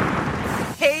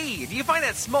 Hey, do you find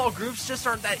that small groups just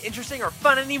aren't that interesting or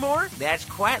fun anymore? That's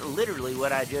quite literally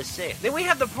what I just said. Then we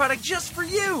have the product just for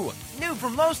you! New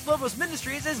from Los Lobos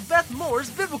Ministries is Beth Moore's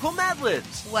Biblical Mad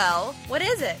Libs. Well, what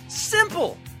is it?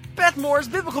 Simple! Beth Moore's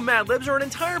Biblical Mad Libs are an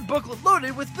entire booklet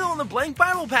loaded with fill-in-the-blank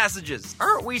Bible passages.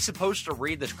 Aren't we supposed to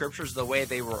read the scriptures the way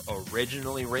they were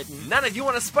originally written? Not if you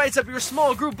want to spice up your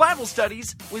small group Bible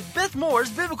studies. With Beth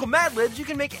Moore's Biblical Mad Libs, you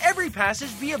can make every passage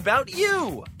be about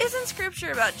you. Isn't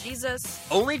scripture about Jesus?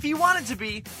 Only if you want it to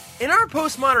be. In our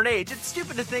postmodern age, it's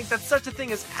stupid to think that such a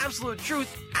thing as absolute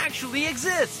truth actually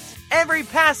exists. Every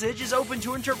passage is open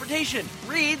to interpretation.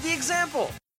 Read the example.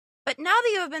 But now that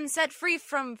you have been set free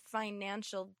from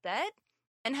financial debt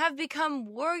and have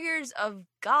become warriors of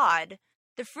God,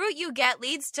 the fruit you get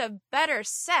leads to better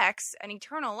sex and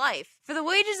eternal life. For the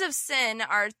wages of sin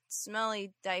are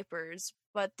smelly diapers,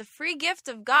 but the free gift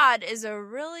of God is a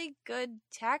really good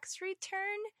tax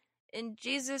return in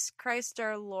Jesus Christ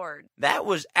our Lord. That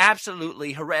was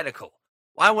absolutely heretical.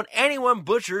 Why would anyone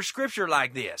butcher scripture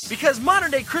like this? Because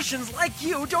modern-day Christians like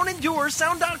you don't endure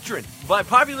sound doctrine. By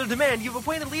popular demand, you've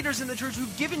appointed leaders in the church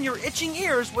who've given your itching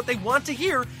ears what they want to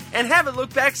hear and haven't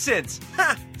looked back since.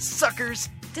 Ha! Suckers!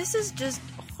 This is just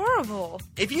horrible.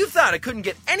 If you thought it couldn't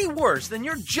get any worse, then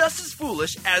you're just as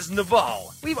foolish as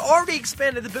Naval. We've already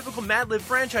expanded the Biblical Mad Lib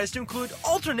franchise to include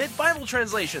alternate Bible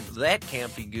translations. That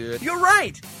can't be good. You're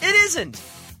right! It isn't!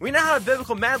 We now have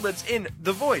Biblical Mad Libs in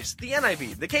The Voice, the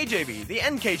NIV, the KJV, the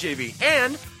NKJV,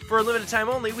 and, for a limited time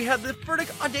only, we have the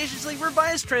Furtick Audaciously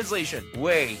Revised translation.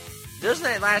 Wait, doesn't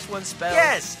that last one spell?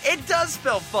 Yes, it does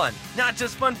spell fun. Not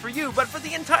just fun for you, but for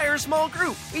the entire small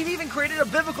group. We've even created a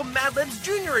Biblical Mad Libs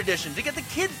Junior Edition to get the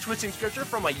kids twisting scripture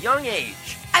from a young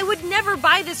age. I would never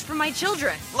buy this for my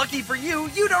children. Lucky for you,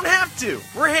 you don't have to.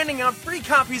 We're handing out free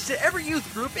copies to every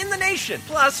youth group in the nation.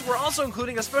 Plus, we're also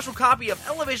including a special copy of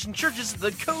Elevation Church's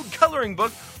The Code Coloring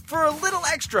Book for a little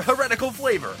extra heretical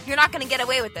flavor. You're not going to get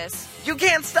away with this. You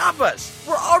can't stop us.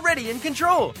 We're already in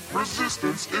control.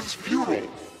 Resistance is futile.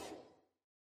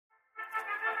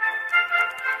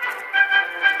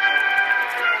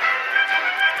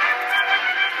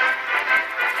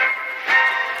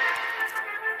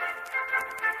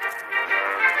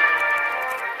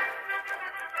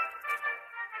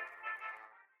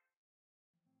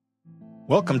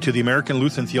 Welcome to the American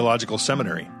Lutheran Theological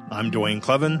Seminary. I'm Dwayne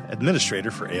Cleven,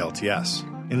 administrator for ALTS.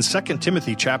 In 2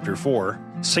 Timothy chapter 4,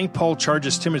 St. Paul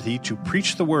charges Timothy to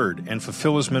preach the word and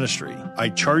fulfill his ministry. I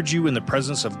charge you in the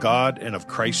presence of God and of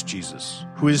Christ Jesus,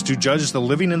 who is to judge the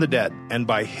living and the dead, and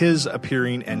by his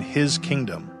appearing and his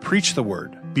kingdom. Preach the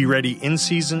word. Be ready in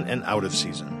season and out of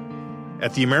season.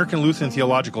 At the American Lutheran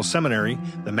Theological Seminary,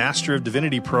 the Master of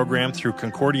Divinity program through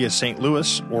Concordia St.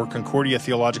 Louis or Concordia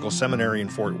Theological Seminary in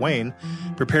Fort Wayne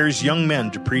prepares young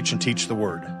men to preach and teach the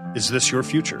Word. Is this your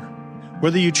future?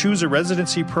 Whether you choose a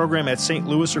residency program at St.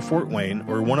 Louis or Fort Wayne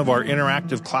or one of our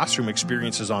interactive classroom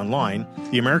experiences online,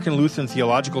 the American Lutheran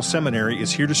Theological Seminary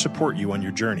is here to support you on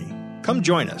your journey. Come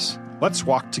join us. Let's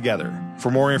walk together. For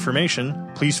more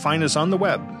information, please find us on the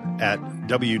web at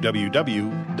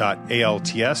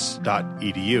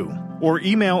www.alts.edu or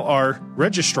email our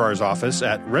registrar's office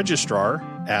at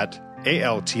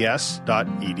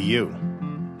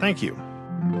registrar@alts.edu. Thank you.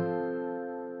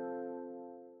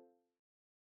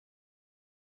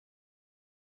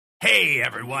 Hey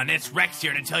everyone, it's Rex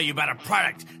here to tell you about a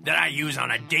product that I use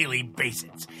on a daily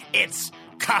basis. It's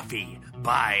Coffee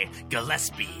by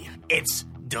Gillespie. It's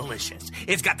delicious.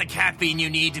 It's got the caffeine you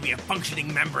need to be a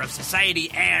functioning member of society,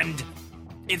 and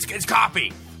it's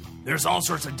coffee. There's all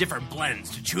sorts of different blends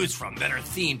to choose from that are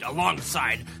themed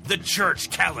alongside the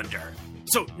church calendar.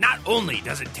 So not only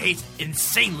does it taste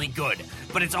insanely good,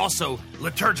 but it's also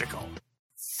liturgical.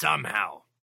 Somehow.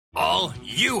 All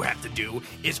you have to do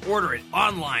is order it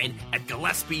online at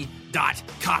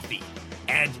Gillespie.coffee,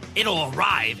 and it'll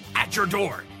arrive at your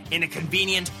door in a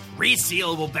convenient,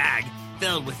 resealable bag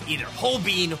filled with either whole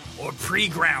bean or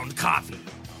pre-ground coffee.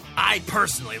 I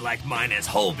personally like mine as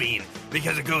whole bean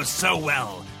because it goes so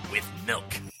well with milk.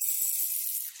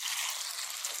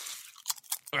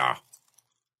 Now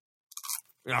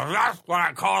that's what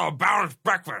I call a balanced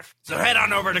breakfast. So head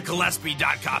on over to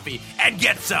Gillespie.coffee and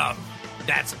get some.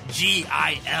 That's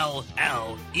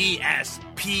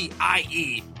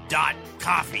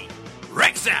GILLESPIE.coffee.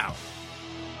 Rex out.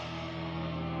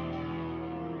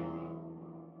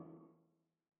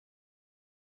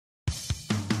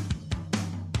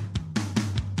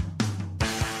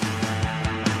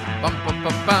 Bum, bum,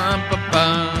 bum, bum, bum,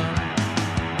 bum.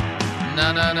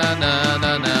 Na, na, na, na,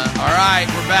 na, na. All right,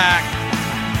 we're back.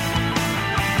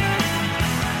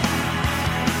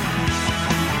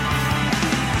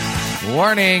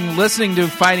 Warning, listening to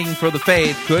Fighting for the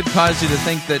Faith could cause you to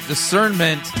think that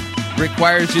discernment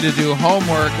requires you to do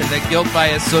homework and that guilt by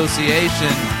association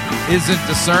isn't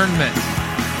discernment.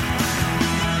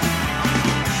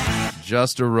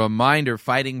 Just a reminder,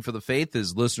 Fighting for the Faith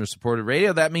is listener-supported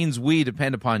radio. That means we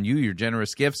depend upon you, your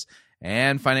generous gifts,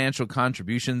 and financial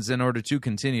contributions in order to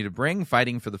continue to bring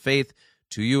Fighting for the Faith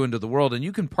to you and to the world. And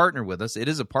you can partner with us. It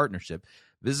is a partnership.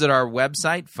 Visit our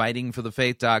website,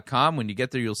 fightingforthefaith.com. When you get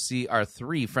there, you'll see our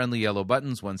 3 friendly yellow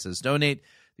buttons. One says Donate,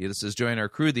 the other says Join Our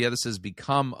Crew, the other says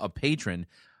Become a Patron.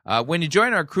 When you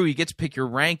join our crew, you get to pick your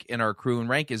rank in our crew, and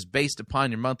rank is based upon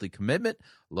your monthly commitment.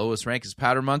 Lowest rank is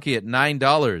Powder Monkey at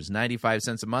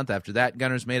 $9.95 a month. After that,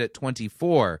 Gunner's Mate at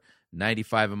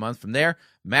 $24.95 a month. From there,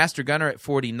 Master Gunner at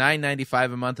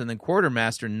 $49.95 a month, and then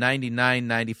Quartermaster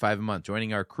 $99.95 a month.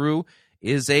 Joining our crew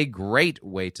is a great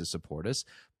way to support us.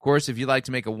 Of course, if you'd like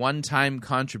to make a one-time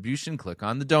contribution, click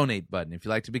on the Donate button. If you'd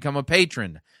like to become a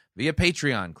patron via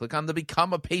Patreon, click on the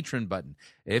Become a Patron button.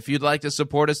 If you'd like to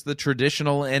support us the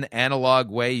traditional and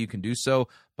analog way, you can do so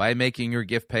by making your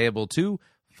gift payable to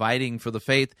Fighting for the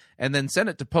Faith, and then send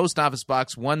it to Post Office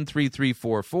Box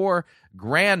 13344,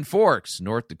 Grand Forks,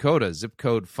 North Dakota, zip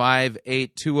code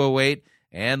 58208.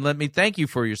 And let me thank you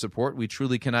for your support. We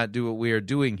truly cannot do what we are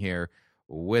doing here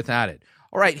without it.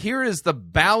 All right, here is the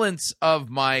balance of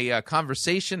my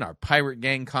conversation, our Pirate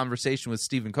Gang conversation with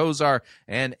Stephen Kozar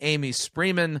and Amy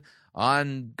Spreeman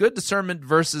on good discernment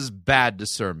versus bad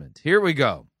discernment. Here we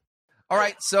go. All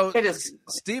right, so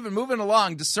Stephen, moving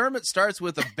along, discernment starts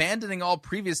with abandoning all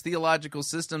previous theological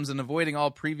systems and avoiding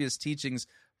all previous teachings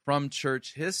from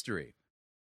church history.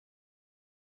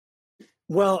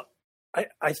 Well,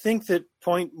 I think that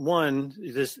point one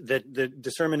is that the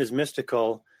discernment is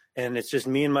mystical, and it's just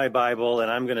me and my Bible,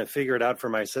 and I'm going to figure it out for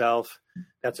myself.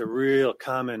 That's a real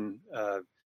common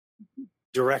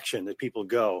direction that people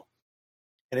go.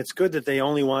 And it's good that they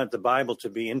only want the Bible to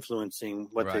be influencing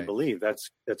what they believe. That's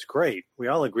great. We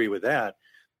all agree with that.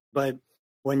 But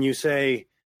when you say,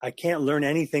 I can't learn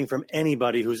anything from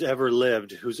anybody who's ever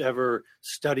lived, who's ever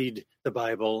studied the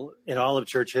Bible in all of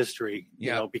church history,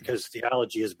 you know, because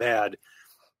theology is bad,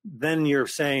 then you're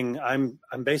saying I'm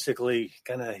basically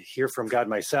going to hear from God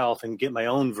myself and get my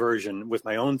own version with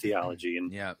my own theology.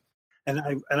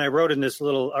 And I wrote in this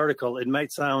little article, it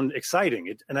might sound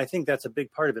exciting, and I think that's a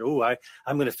big part of it.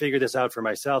 I'm going to figure this out for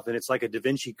myself, and it's like a Da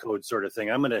Vinci Code sort of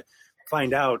thing. I'm going to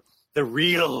find out the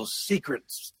real secret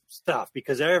stuff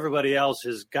because everybody else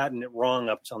has gotten it wrong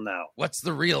up till now. What's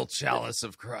the real chalice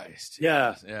of Christ?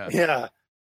 Yeah.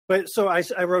 But so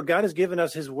I wrote, God has given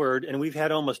us his word, and we've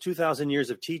had almost 2,000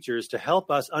 years of teachers to help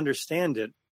us understand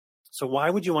it. So why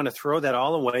would you want to throw that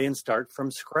all away and start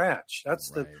from scratch? That's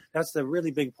the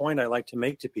really big point I like to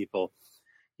make to people.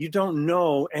 You don't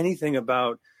know anything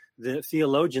about the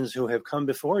theologians who have come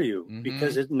before you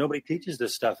because nobody teaches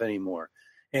this stuff anymore.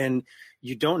 And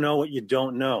you don't know what you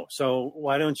don't know. So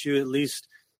why don't you at least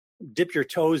dip your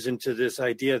toes into this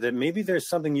idea that maybe there's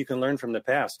something you can learn from the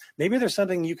past. Maybe there's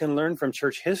something you can learn from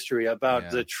church history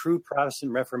about the true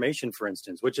Protestant Reformation, for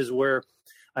instance, which is where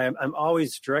I'm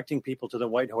always directing people to the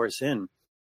White Horse Inn,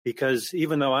 because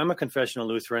even though I'm a confessional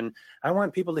Lutheran, I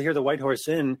want people to hear the White Horse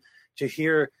Inn, to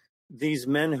hear these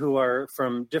men who are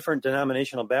from different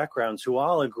denominational backgrounds who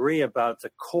all agree about the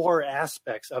core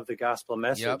aspects of the gospel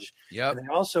message. And they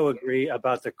also agree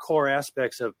about the core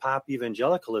aspects of pop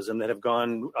evangelicalism that have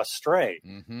gone astray.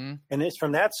 And it's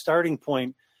from that starting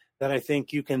point that I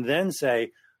think you can then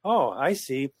say, oh, I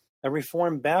see. A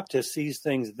Reformed Baptist sees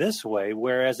things this way,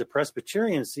 whereas a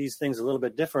Presbyterian sees things a little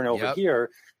bit different over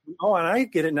here. Oh, and I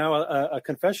get it now. A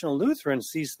confessional Lutheran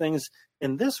sees things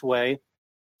in this way,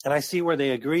 and I see where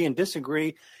they agree and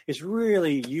disagree. It's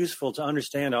really useful to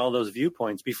understand all those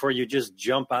viewpoints before you just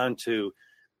jump onto,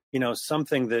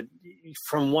 something that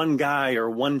from one guy or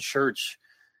one church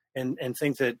and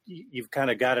think that you've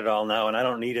kind of got it all now. And I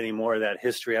don't need any more of that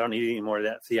history. I don't need any more of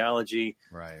that theology.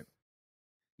 Right.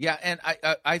 Yeah, and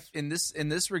I in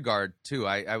this regard too,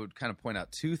 I would kind of point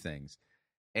out two things.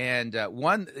 And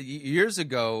one, years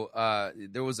ago,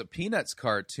 there was a Peanuts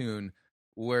cartoon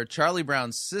where Charlie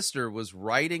Brown's sister was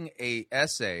writing a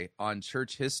essay on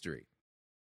church history,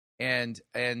 and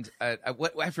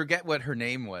I forget what her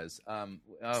name was.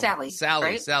 Sally. Sally.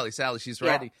 Right? Sally. She's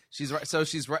writing. So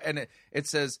she's right, and it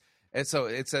says,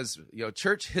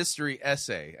 church history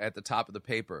essay at the top of the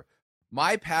paper.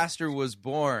 My pastor was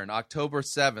born October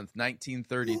 7th,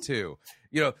 1932.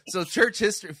 So church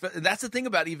history, that's the thing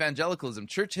about evangelicalism.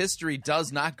 Church history does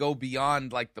not go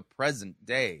beyond like the present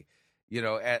day,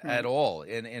 at all.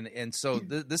 And so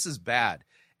this is bad.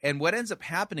 And what ends up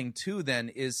happening too then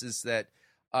is that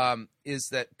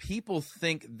people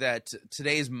think that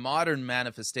today's modern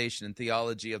manifestation in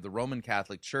theology of the Roman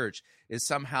Catholic Church is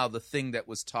somehow the thing that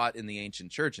was taught in the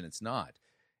ancient church, and it's not.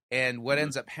 And what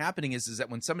ends up happening is that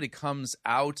when somebody comes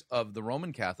out of the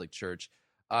Roman Catholic Church,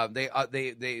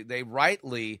 they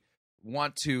rightly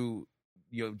want to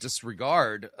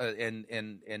disregard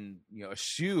and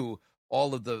eschew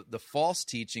all of the false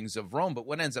teachings of Rome. But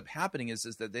what ends up happening is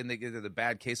that then they get the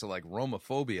bad case of like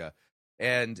Romophobia.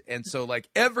 And so like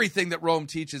everything that Rome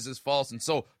teaches is false. And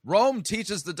so Rome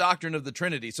teaches the doctrine of the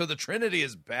Trinity. So the Trinity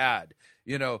is bad.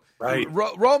 Right.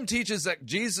 Rome teaches that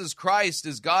Jesus Christ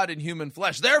is God in human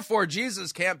flesh. Therefore,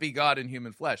 Jesus can't be God in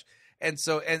human flesh. And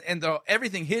so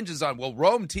everything hinges on, well,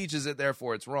 Rome teaches it,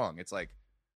 therefore it's wrong. It's like,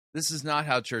 this is not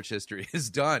how church history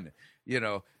is done.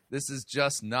 This is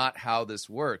just not how this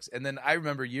works. And then I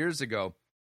remember years ago,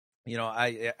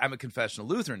 I'm a confessional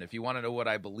Lutheran. If you want to know what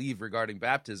I believe regarding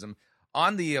baptism,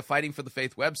 on the Fighting for the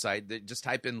Faith website, just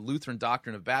type in Lutheran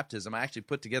Doctrine of Baptism. I actually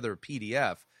put together a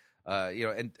PDF,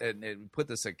 and put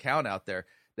this account out there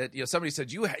that somebody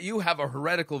said you have a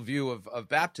heretical view of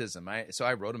baptism. So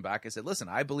I wrote him back. I said, listen,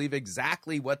 I believe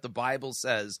exactly what the Bible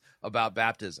says about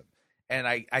baptism, and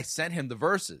I sent him the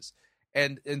verses,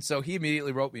 and so he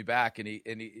immediately wrote me back, and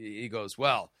he goes,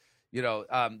 well,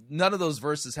 none of those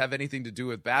verses have anything to do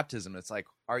with baptism. It's like,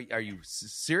 are you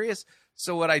serious?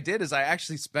 So what I did is I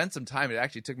actually spent some time. It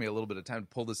actually took me a little bit of time to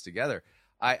pull this together.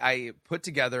 I put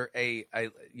together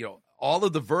all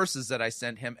of the verses that I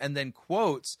sent him, and then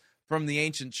quotes from the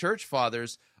ancient church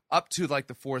fathers up to like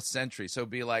the 4th century. So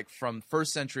it'd be like from 1st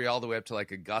century all the way up to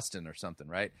like Augustine or something,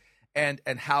 right? And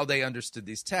how they understood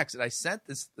these texts. And I sent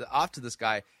this off to this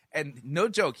guy, and no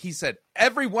joke, he said,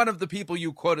 every one of the people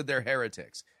you quoted, they're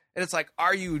heretics. And it's like,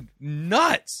 are you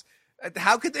nuts?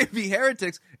 How could they be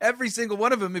heretics? Every single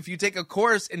one of them, if you take a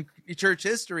course in church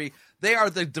history, they are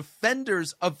the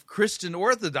defenders of Christian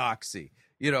orthodoxy.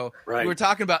 Right. We're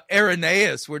talking about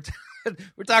Irenaeus. We're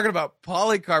talking about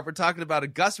Polycarp. We're talking about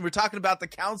Augustine. We're talking about the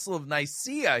Council of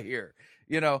Nicaea here.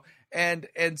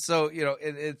 And so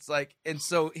it's like, and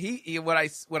so he when I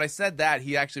said that,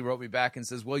 he actually wrote me back and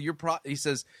says, well, he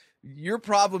says your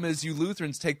problem is you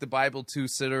Lutherans take the Bible too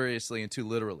seriously and too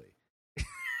literally.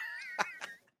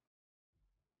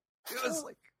 It was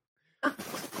like,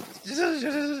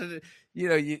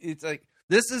 it's like,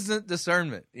 this isn't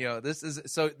discernment. This is,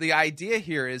 so the idea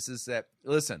here is that,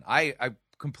 listen, I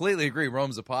completely agree.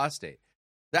 Rome's apostate.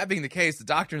 That being the case, the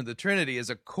doctrine of the Trinity is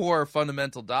a core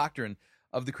fundamental doctrine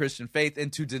of the Christian faith,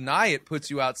 and to deny it puts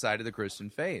you outside of the Christian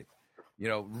faith,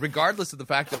 regardless of the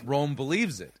fact that Rome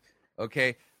believes it.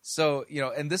 Okay. So,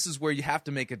 and this is where you have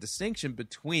to make a distinction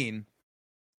between,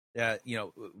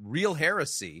 real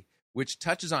heresy, which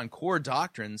touches on core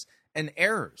doctrines, and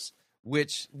errors,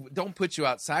 which don't put you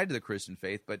outside of the Christian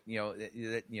faith, but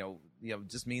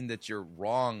just mean that you're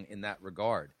wrong in that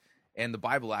regard. And the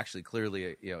Bible actually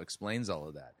clearly explains all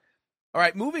of that. All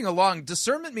right, moving along.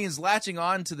 Discernment means latching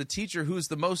on to the teacher who's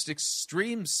the most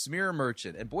extreme smear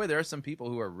merchant. And boy, there are some people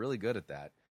who are really good at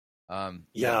that.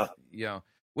 Yeah.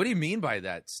 What do you mean by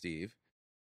that, Steve?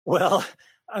 Well,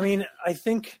 I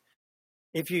think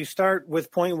if you start with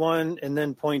point 1 and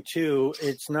then point 2,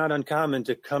 it's not uncommon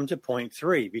to come to point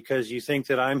 3 because you think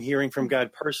that I'm hearing from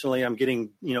God personally. I'm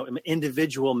getting,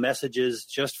 individual messages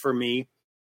just for me.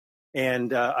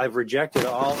 And I've rejected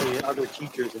all the other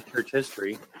teachers in church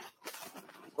history.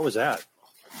 What was that?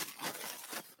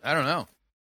 I don't know.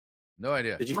 No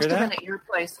idea. Did you Must hear have that? been at your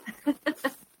place.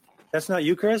 That's not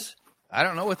you, Chris? I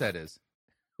don't know what that is.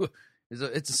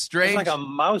 It's a strange... It's like a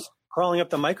mouse crawling up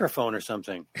the microphone or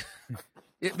something.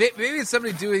 Maybe it's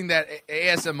somebody doing that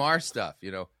ASMR stuff,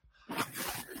 you know.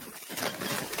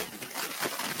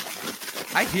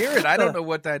 I hear it. I don't know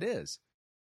what that is.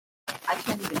 I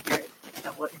can't even hear it.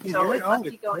 You So hear it it? must Oh,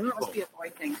 be going. It must be a boy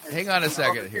thing. Hang on a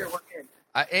second here. We're good.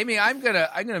 Amy, I'm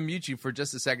gonna mute you for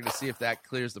just a second to see if that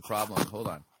clears the problem. Hold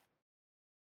on.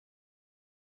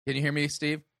 Can you hear me,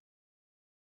 Steve?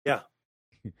 Yeah.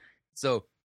 So,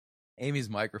 Amy's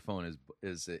microphone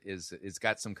is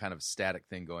got some kind of static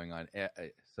thing going on.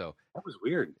 So that was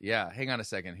weird. Yeah. Hang on a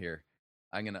second here.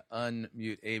 I'm gonna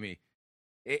unmute Amy.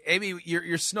 Amy,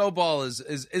 your snowball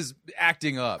is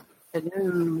acting up.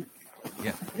 Hello.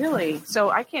 Yeah. Really? So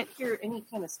I can't hear any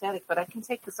kind of static, but I can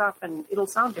take this off and it'll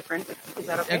sound different. Is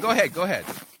that okay? Yeah, go ahead.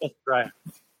 Let's try it.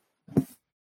 All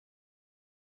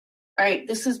right.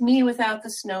 This is me without the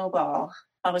snowball.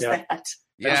 How was that?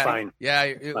 Yeah, that's fine.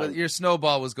 Yeah, fine. Your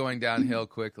snowball was going downhill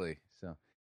quickly. So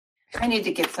I need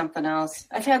to get something else.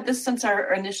 I've had this since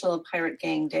our initial Pirate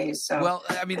Gang days. So well,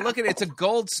 I mean, look at it. It's a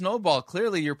gold snowball.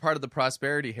 Clearly, you're part of the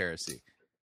prosperity heresy.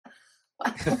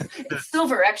 It's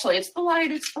silver, actually. It's the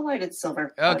lighted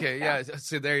silver. Okay, yeah.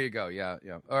 So there you go. Yeah.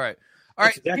 All right.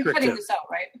 You're cutting this out,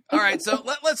 right? All right. So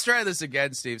let's try this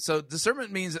again, Steve. So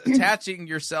discernment means attaching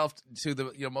yourself to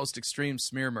the most extreme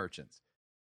smear merchants.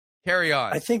 Carry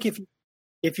on. I think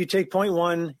if you take point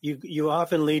one, you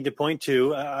often lead to point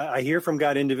two. I hear from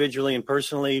God individually and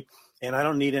personally, and I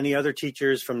don't need any other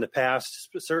teachers from the past,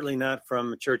 certainly not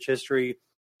from church history.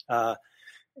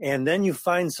 And then you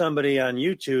find somebody on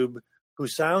YouTube who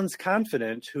sounds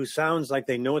confident, who sounds like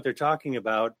they know what they're talking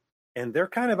about, and they're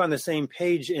kind of on the same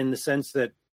page in the sense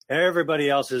that everybody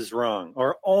else is wrong,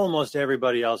 or almost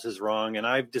everybody else is wrong. And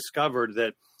I've discovered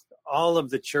that all of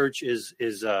the church is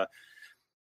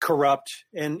corrupt.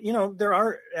 And, there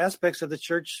are aspects of the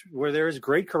church where there is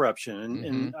great corruption.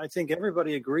 And I think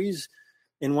everybody agrees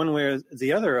in one way or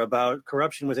the other about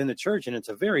corruption within the church. And it's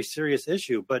a very serious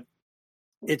issue, but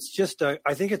it's just,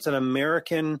 I think it's an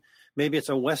American, maybe it's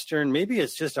a Western, maybe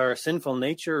it's just our sinful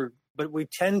nature, but we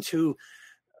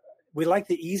like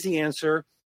the easy answer.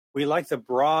 We like the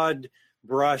broad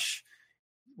brush.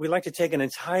 We like to take an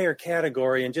entire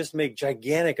category and just make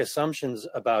gigantic assumptions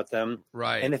about them.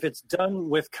 Right. And if it's done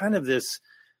with kind of this,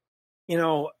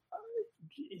 you're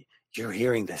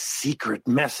hearing the secret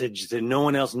message that no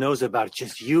one else knows about,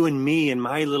 just you and me and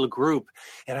my little group.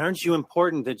 And aren't you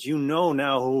important that you know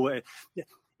now who, and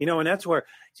that's where,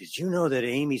 did you know that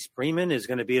Amy Spreeman is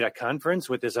going to be at a conference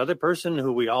with this other person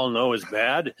who we all know is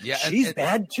bad? Yeah. She's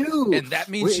bad too. And that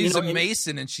means she's a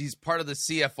Mason and she's part of the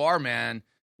CFR, man.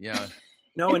 Yeah.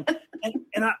 No, and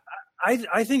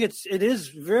I think it is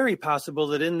very possible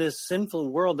that in this sinful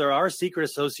world there are secret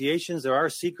associations, there are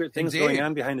secret things going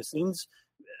on behind the scenes,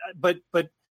 but that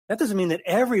doesn't mean that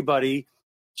everybody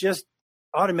just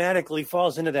automatically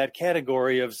falls into that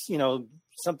category of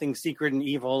something secret and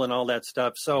evil and all that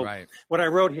stuff. So What I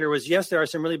wrote here was, yes, there are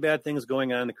some really bad things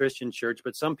going on in the Christian church,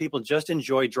 but some people just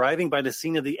enjoy driving by the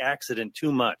scene of the accident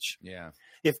too much. Yeah.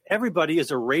 If everybody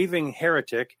is a raving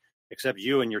heretic, except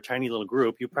you and your tiny little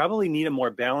group, you probably need a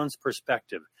more balanced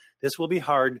perspective. This will be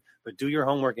hard, but do your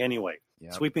homework anyway.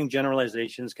 Yep. Sweeping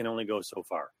generalizations can only go so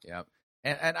far. Yeah.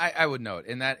 And I would note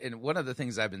and one of the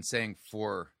things I've been saying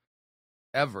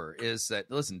forever is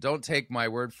that, listen, don't take my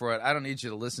word for it. I don't need you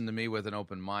to listen to me with an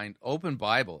open mind, open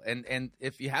Bible. And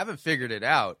if you haven't figured it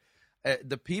out,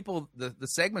 the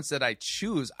segments that I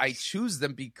choose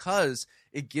them because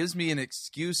it gives me an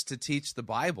excuse to teach the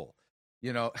Bible.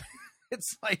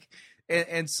 It's like,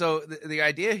 and so the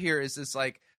idea here is this,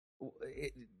 like,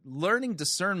 learning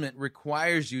discernment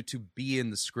requires you to be in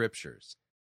the scriptures.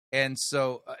 And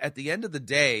so at the end of the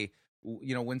day,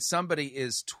 when somebody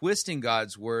is twisting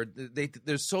God's word,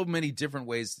 there's so many different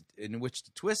ways in which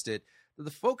to twist it.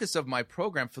 The focus of my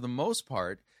program, for the most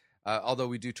part, although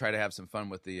we do try to have some fun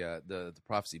with the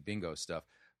prophecy bingo stuff,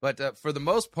 but for the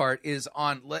most part is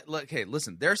on, hey,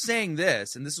 listen, they're saying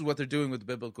this, and this is what they're doing with the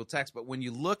biblical text, but when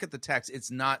you look at the text,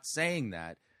 it's not saying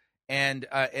that. And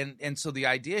so the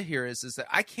idea here is that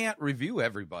I can't review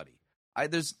everybody.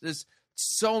 There's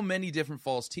so many different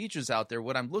false teachers out there.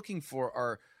 What I'm looking for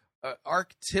are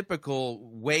archetypical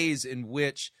ways in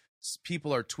which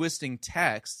people are twisting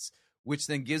texts, which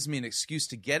then gives me an excuse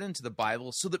to get into the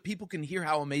Bible so that people can hear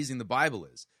how amazing the Bible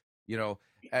is.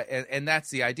 And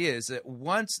that's the idea, is that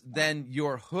once then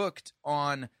you're hooked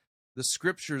on the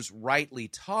scriptures rightly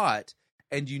taught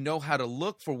and you know how to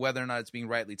look for whether or not it's being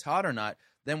rightly taught or not,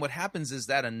 then what happens is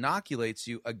that inoculates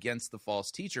you against the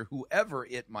false teacher, whoever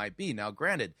it might be. Now,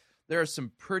 granted, there are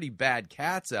some pretty bad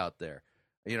cats out there.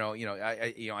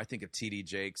 I think of T.D.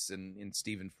 Jakes and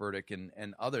Stephen Furtick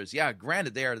and others. Yeah,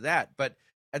 granted, they are that. But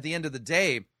at the end of the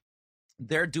day,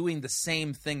 they're doing the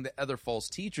same thing that other false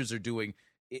teachers are doing.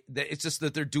 It's just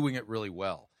that they're doing it really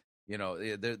well.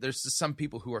 There's just some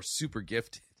people who are super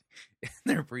gifted in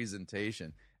their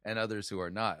presentation and others who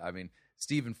are not. I mean,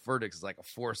 Stephen Furtick is like a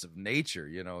force of nature.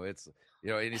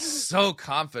 And he's so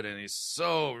confident. He's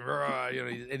so,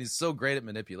 and he's so great at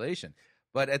manipulation.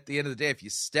 But at the end of the day, if you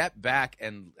step back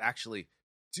and actually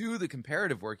do the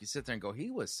comparative work, you sit there and go, he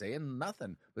was saying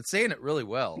nothing, but saying it really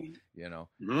well,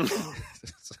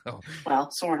 So,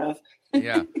 well, sort of.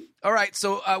 Yeah. All right.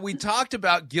 So we talked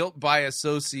about guilt by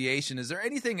association. Is there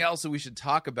anything else that we should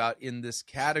talk about in this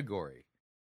category?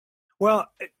 Well,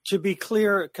 to be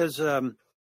clear, because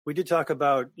we did talk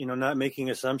about, not making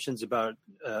assumptions about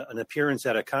an appearance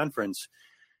at a conference.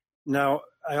 Now,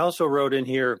 I also wrote in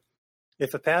here,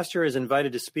 if a pastor is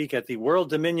invited to speak at the World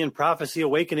Dominion Prophecy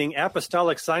Awakening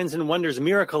Apostolic Signs and Wonders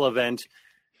Miracle event,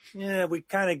 we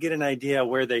kind of get an idea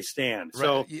where they stand. Right.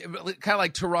 So, kind of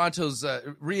like Toronto's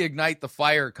Reignite the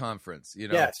Fire conference,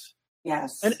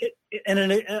 Yes. And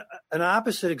an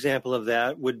opposite example of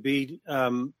that would be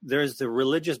there's the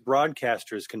Religious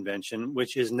Broadcasters Convention,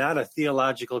 which is not a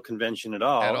theological convention at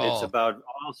all. It's about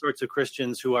all sorts of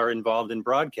Christians who are involved in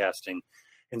broadcasting.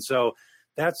 And so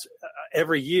that's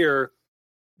every year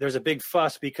there's a big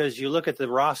fuss because you look at the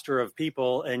roster of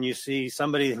people and you see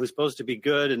somebody who's supposed to be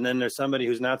good and then there's somebody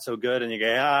who's not so good and you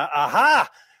go, aha!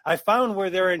 I found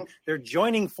where they're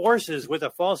joining forces with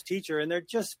a false teacher and they're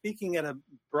just speaking at a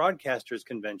broadcasters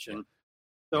convention.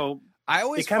 So I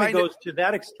always it kind of goes to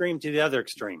that extreme to the other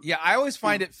extreme. Yeah, I always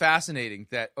find it fascinating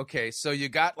that, okay, so you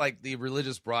got like the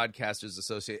Religious Broadcasters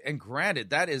Association, and granted,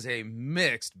 that is a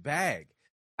mixed bag.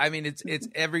 I mean, it's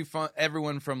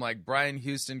everyone from like Brian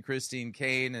Houston, Christine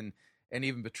Kane, and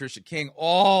even Patricia King,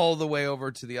 all the way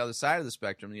over to the other side of the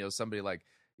spectrum. Somebody like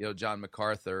John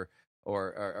MacArthur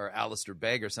or Alistair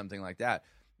Begg or something like that.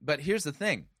 But here's the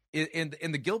thing: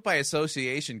 in the guilt by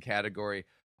association category,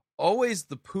 always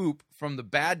the poop from the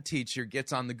bad teacher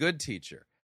gets on the good teacher.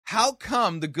 How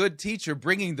come the good teacher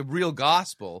bringing the real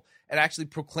gospel and actually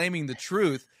proclaiming the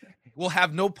truth will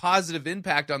have no positive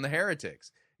impact on the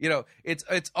heretics?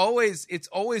 It's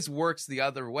always works the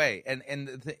other way. And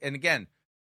again,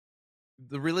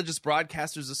 the Religious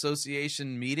Broadcasters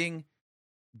Association meeting,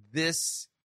 this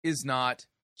is not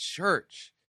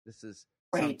church. This is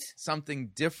something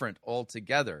different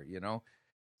altogether,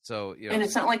 So, and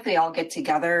it's not like they all get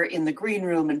together in the green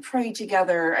room and pray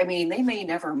together. I mean, they may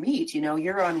never meet.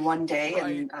 You're on one day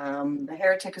and the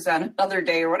heretic is on another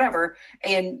day or whatever.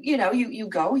 And you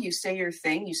go, you say your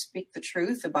thing, you speak the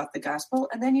truth about the gospel,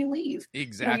 and then you leave.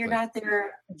 Exactly. You're not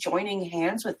there joining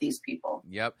hands with these people.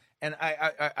 Yep. And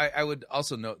I would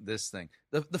also note this thing: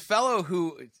 the fellow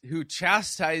who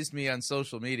chastised me on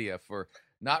social media for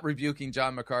not rebuking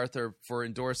John MacArthur for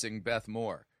endorsing Beth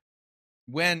Moore.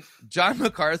 When John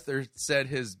MacArthur said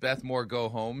his Beth Moore go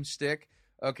home shtick,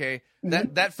 okay,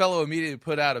 that fellow immediately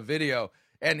put out a video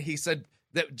and he said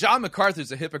that John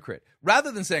MacArthur's a hypocrite.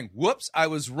 Rather than saying, whoops, I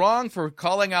was wrong for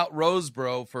calling out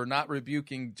Roseboro for not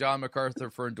rebuking John MacArthur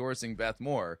for endorsing Beth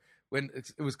Moore, when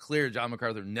it was clear John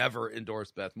MacArthur never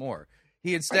endorsed Beth Moore.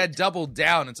 He instead doubled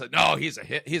down and said, no, he's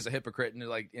a hypocrite,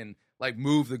 and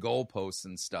move the goalposts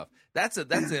and stuff.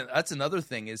 That's another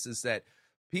thing is that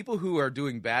people who are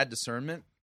doing bad discernment,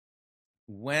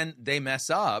 when they mess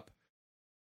up,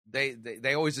 they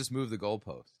always just move the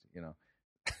goalpost,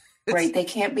 Right, they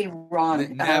can't be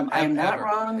wrong. I am not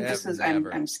wrong.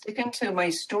 I'm sticking to my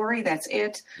story. That's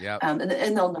it. Yep. And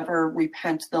they'll never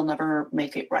repent. They'll never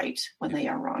make it right when they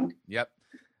are wrong. Yep.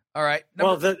 All right.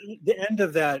 Well, the end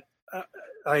of that,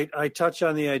 I touch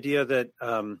on the idea that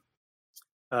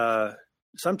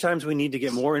sometimes we need to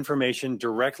get more information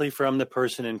directly from the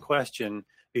person in question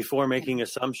before making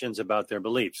assumptions about their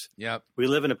beliefs. Yep. We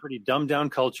live in a pretty dumbed-down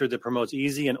culture that promotes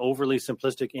easy and overly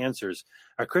simplistic answers.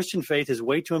 Our Christian faith is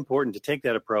way too important to take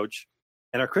that approach,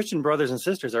 and our Christian brothers and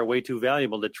sisters are way too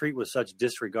valuable to treat with such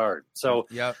disregard. So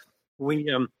yep.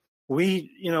 We're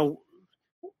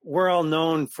all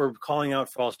known for calling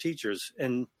out false teachers,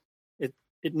 and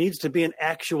it needs to be an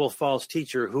actual false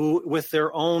teacher who, with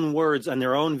their own words and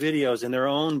their own videos and their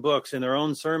own books and their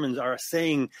own sermons, are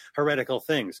saying heretical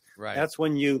things. Right. That's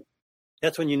when you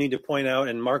need to point out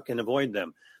and mark and avoid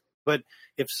them. But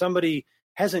if somebody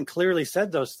hasn't clearly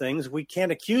said those things, we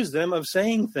can't accuse them of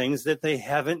saying things that they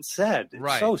haven't said. It's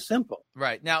right. so simple.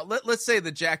 Right. Now, let's say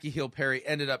that Jackie Hill Perry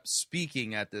ended up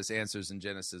speaking at this Answers in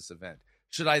Genesis event.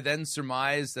 Should I then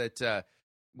surmise that,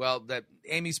 that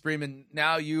Amy Spreeman,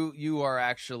 now you are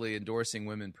actually endorsing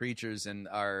women preachers and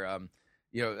are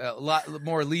a lot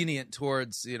more lenient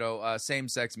towards,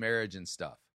 same-sex marriage and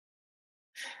stuff.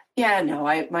 Yeah, no,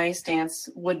 my stance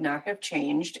would not have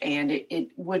changed, and it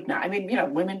would not. I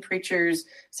mean, women preachers,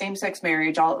 same-sex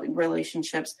marriage, all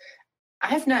relationships, I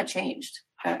have not changed.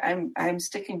 I'm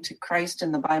sticking to Christ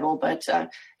and the Bible, but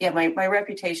my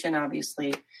reputation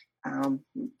obviously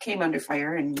came under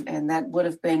fire, and that would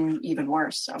have been even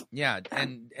worse. So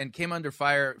and came under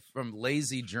fire from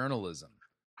lazy journalism,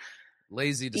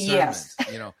 lazy discernment.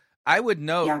 Yes. I would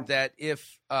note that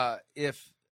if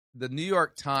the New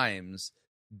York Times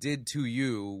did to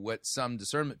you what some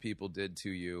discernment people did to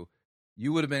you,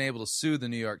 you would have been able to sue the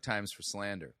New York Times for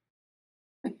slander.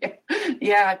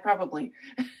 Yeah, probably.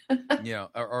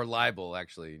 Or libel,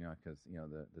 actually, because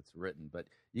that's written. But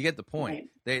you get the point.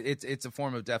 Right. It's a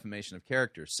form of defamation of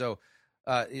character. So,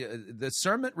 the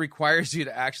discernment requires you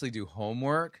to actually do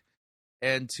homework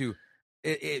and to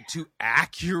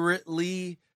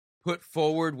accurately put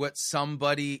forward what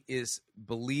somebody is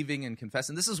believing and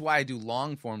confessing. This is why I do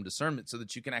long form discernment, so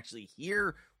that you can actually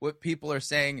hear what people are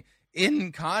saying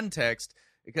in context.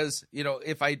 Because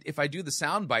if I do the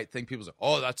soundbite thing, people say,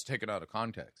 "Oh, that's taken out of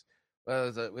context."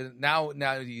 Now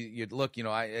you look,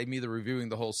 I'm either reviewing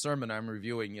the whole sermon, I'm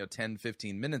reviewing 10,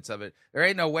 15 minutes of it. There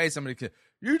ain't no way somebody could.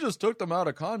 You just took them out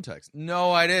of context.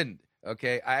 No, I didn't.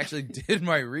 Okay, I actually did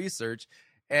my research.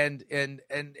 And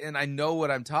I know what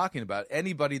I'm talking about.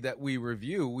 Anybody that we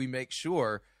review, we make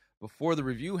sure before the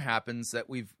review happens that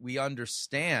we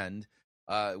understand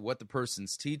what the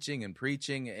person's teaching and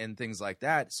preaching and things like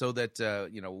that, so that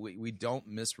we don't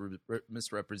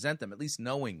misrepresent them, at least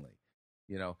knowingly.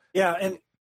 Yeah, and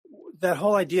that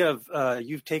whole idea of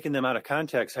you've taken them out of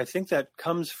context, I think that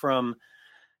comes from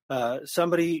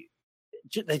somebody.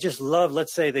 They just love,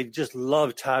 let's say they just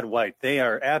love Todd White. They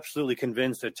are absolutely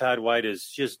convinced that Todd White is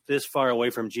just this far away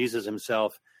from Jesus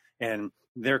himself. And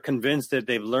they're convinced that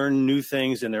they've learned new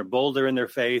things and they're bolder in their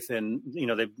faith. And,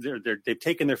 they've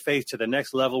taken their faith to the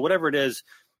next level, whatever it is.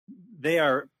 They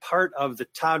are part of the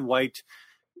Todd White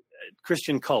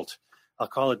Christian cult. I'll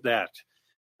call it that.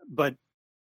 But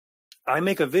I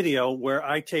make a video where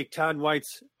I take Todd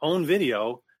White's own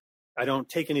video. I don't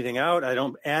take anything out. I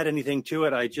don't add anything to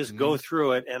it. I just go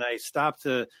through it, and I stop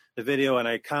the video and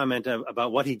I comment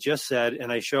about what he just said, and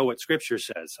I show what Scripture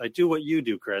says. I do what you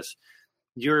do, Chris.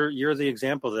 You're the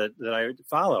example that I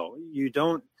follow. You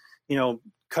don't,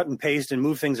 cut and paste and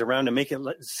move things around to make it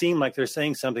seem like they're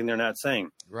saying something they're not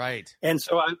saying. Right. And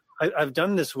so I've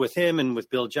done this with him and with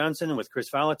Bill Johnson and with Chris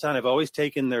Vallotton. I've always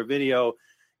taken their video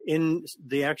in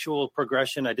the actual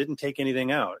progression. I didn't take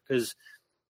anything out, because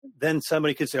then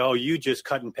somebody could say, "Oh, you just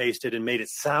cut and pasted and made it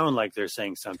sound like they're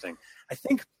saying something." I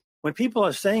think when people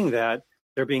are saying that,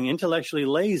 they're being intellectually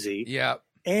lazy. Yeah.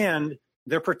 And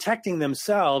they're protecting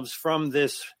themselves from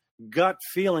this gut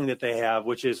feeling that they have,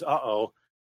 which is,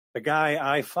 the guy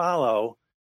I follow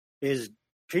is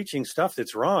preaching stuff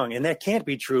that's wrong. And that can't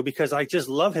be true, because I just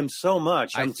love him so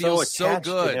much. I'm so attached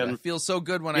to him. I feel so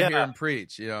good when I hear him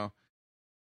preach,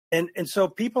 And so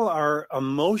people are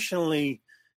emotionally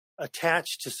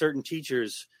attached to certain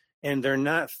teachers, and they're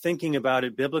not thinking about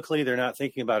it biblically. They're not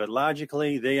thinking about it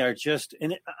logically. They are just,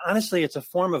 and honestly, it's a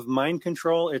form of mind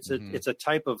control. It's a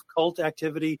type of cult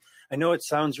activity. I know it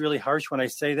sounds really harsh when I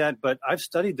say that, but I've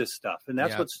studied this stuff, and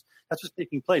that's what's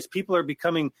taking place. People are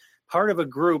becoming part of a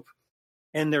group,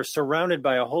 and they're surrounded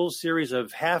by a whole series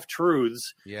of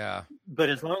half-truths. Yeah. But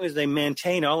as long as they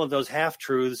maintain all of those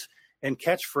half-truths and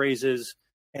catchphrases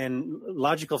and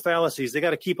logical fallacies, they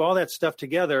got to keep all that stuff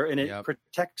together, and it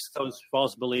protects those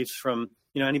false beliefs from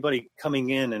anybody coming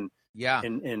in and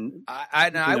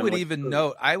I would even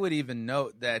note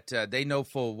that they know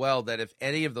full well that if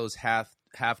any of those half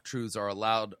truths are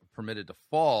permitted to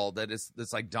fall, that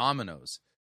it's like dominoes,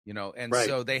 and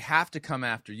so they have to come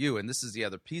after you. And this is the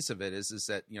other piece of it is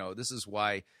that this is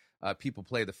why people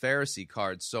play the Pharisee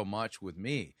card so much with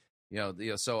me.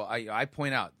 So I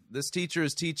point out, this teacher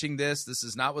is teaching this. This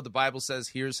is not what the Bible says.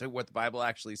 Here's what the Bible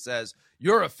actually says.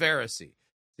 You're a Pharisee.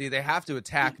 See, they have to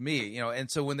attack me, and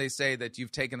so when they say that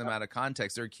you've taken them out of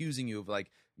context, they're accusing you of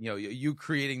you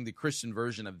creating the Christian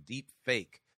version of deep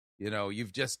fake.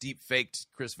 You've just deep faked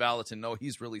Chris Vallotton. No,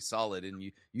 he's really solid, and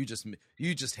you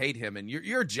just hate him, and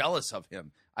you're jealous of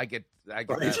him. I get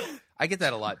that. I get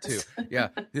that a lot too. Yeah.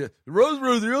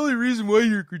 Roseboro, the only reason why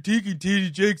you're critiquing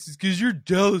T.D. Jakes is because you're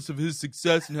jealous of his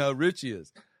success and how rich he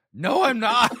is. No, I'm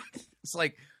not. It's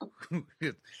like,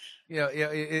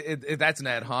 that's an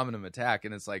ad hominem attack,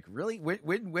 and it's like, really,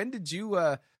 when did you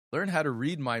learn how to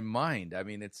read my mind? I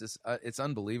mean, it's just it's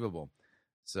unbelievable.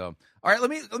 So, all right, let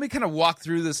me kind of walk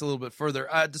through this a little bit further.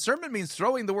 Discernment means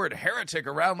throwing the word heretic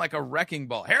around like a wrecking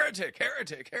ball. Heretic,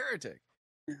 heretic, heretic.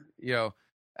 You know,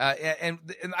 and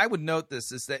I would note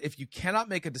this is that if you cannot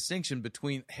make a distinction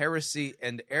between heresy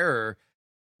and error,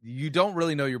 you don't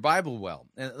really know your Bible well.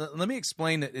 And let me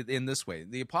explain it in this way.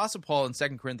 The Apostle Paul in 2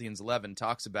 Corinthians 11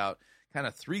 talks about kind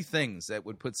of three things that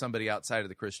would put somebody outside of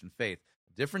the Christian faith: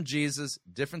 different Jesus,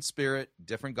 different spirit,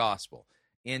 different gospel.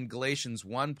 In Galatians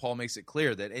 1, Paul makes it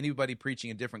clear that anybody preaching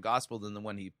a different gospel than the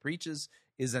one he preaches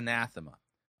is anathema.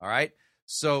 All right?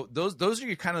 So those are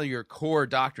your kind of your core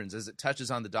doctrines as it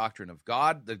touches on the doctrine of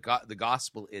God, the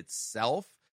gospel itself.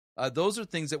 Those are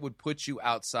things that would put you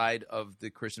outside of the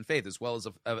Christian faith, as well as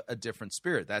a different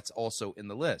spirit. That's also in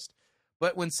the list.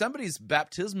 But when somebody's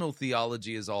baptismal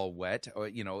theology is all wet, or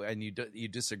and you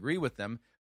disagree with them,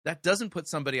 that doesn't put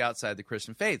somebody outside the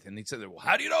Christian faith. And he said, well,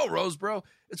 how do you know, Roseboro?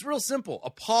 It's real simple.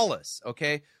 Apollos,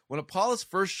 okay? When Apollos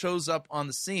first shows up on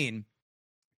the scene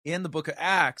in the book of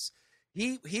Acts,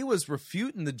 he was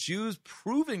refuting the Jews,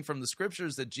 proving from the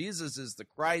scriptures that Jesus is the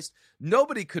Christ.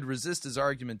 Nobody could resist his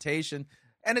argumentation.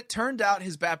 And it turned out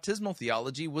his baptismal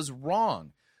theology was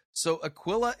wrong. So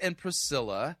Aquila and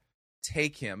Priscilla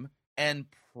take him and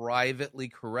privately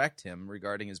correct him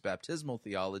regarding his baptismal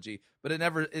theology, but it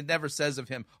never says of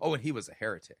him, oh, and he was a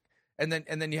heretic. And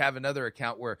then you have another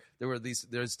account where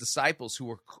there's disciples who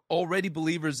were already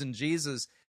believers in Jesus,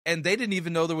 and they didn't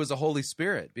even know there was a Holy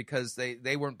Spirit because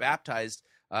they weren't baptized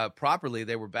properly.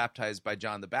 They were baptized by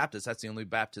John the Baptist. That's the only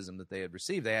baptism that they had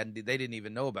received. They didn't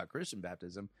even know about Christian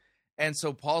baptism. And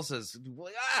so Paul says,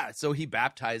 so he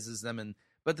baptizes them.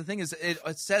 But the thing is,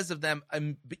 it says of them,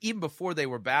 even before they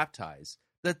were baptized,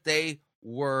 that they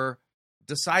were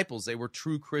disciples. They were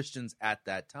true Christians at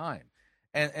that time.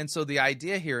 And so the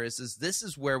idea here is this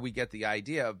is where we get the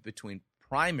idea of between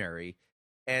primary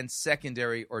and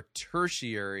secondary or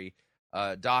tertiary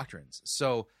doctrines.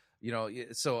 So,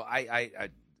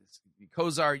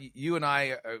 Kozar, you and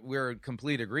I, we're in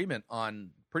complete agreement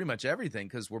on pretty much everything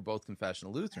because we're both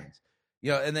confessional Lutherans.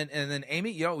 And then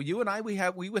Amy, you and I,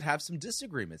 we would have some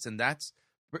disagreements, and that's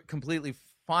completely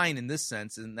fine in this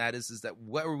sense, and that is that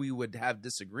where we would have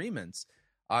disagreements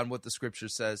on what the scripture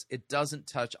says, it doesn't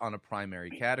touch on a primary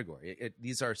category.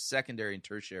 These are secondary and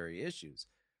tertiary issues.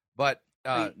 But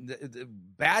the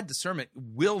bad discernment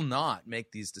will not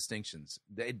make these distinctions.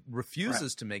 It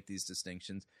refuses to make these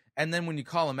distinctions. And then when you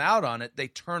call them out on it, they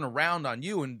turn around on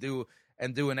you and do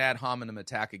an ad hominem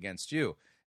attack against you.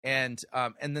 And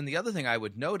then the other thing I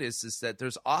would notice is that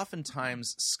there's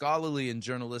oftentimes scholarly and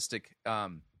journalistic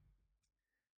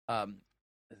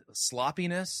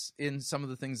sloppiness in some of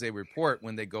the things they report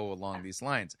when they go along these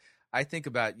lines. I think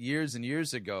about years and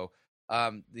years ago,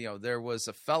 there was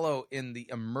a fellow in the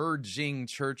emerging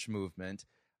church movement,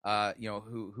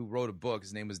 who wrote a book.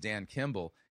 His name was Dan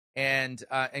Kimball. And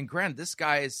granted, this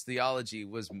guy's theology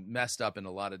was messed up in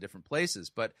a lot of different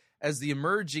places, but as the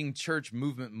emerging church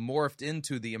movement morphed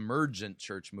into the emergent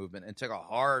church movement and took a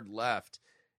hard left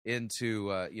into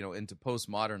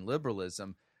postmodern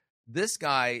liberalism, this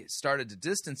guy started to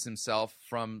distance himself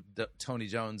from Tony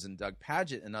Jones and Doug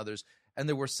Padgett and others, and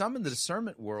there were some in the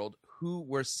discernment world who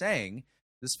were saying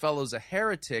this fellow's a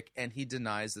heretic and he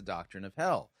denies the doctrine of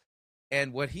hell.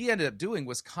 And what he ended up doing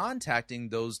was contacting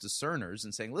those discerners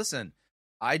and saying, listen,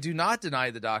 I do not deny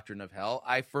the doctrine of hell.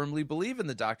 I firmly believe in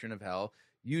the doctrine of hell.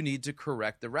 You need to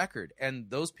correct the record. And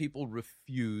those people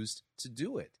refused to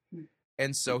do it.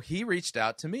 And so he reached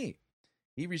out to me.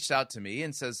 He reached out to me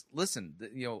and says, listen,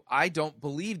 I don't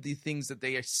believe the things that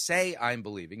they say I'm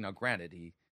believing. Now, granted,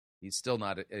 he's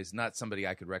not somebody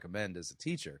I could recommend as a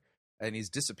teacher. And he's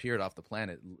disappeared off the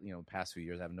planet, past few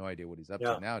years. I have no idea what he's up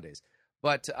to nowadays.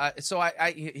 But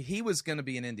he was going to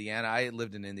be in Indiana. I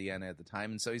lived in Indiana at the time,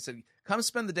 and so he said, "Come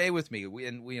spend the day with me.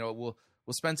 We'll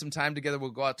spend some time together. We'll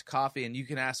go out to coffee, and you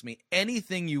can ask me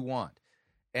anything you want."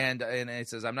 And he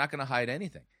says, "I'm not going to hide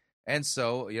anything." And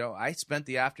so I spent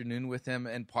the afternoon with him,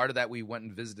 and part of that we went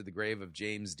and visited the grave of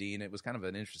James Dean. It was kind of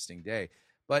an interesting day.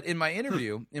 But in my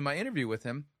interview with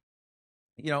him,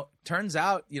 turns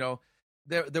out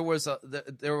there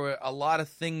were a lot of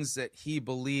things that he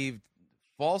believed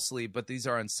falsely, but these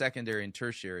are on secondary and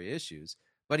tertiary issues.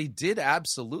 But he did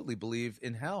absolutely believe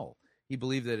in hell. He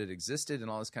believed that it existed and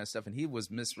all this kind of stuff, and he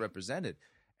was misrepresented.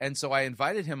 And so I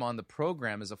invited him on the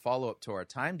program as a follow-up to our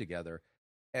time together,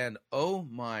 and oh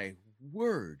my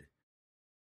word,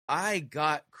 I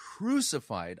got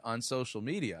crucified on social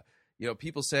media.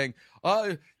 People saying,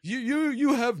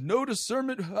 you have no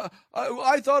discernment.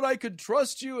 I thought I could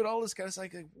trust you and all this kind of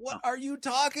stuff. Like, what are you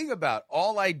talking about?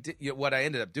 All I did, what I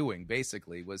ended up doing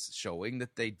basically was showing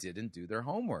that they didn't do their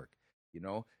homework,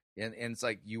 and it's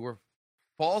like you were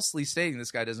falsely stating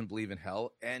this guy doesn't believe in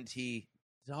hell, and he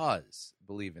does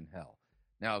believe in hell.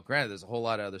 Now, granted, there's a whole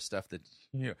lot of other stuff that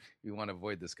you want to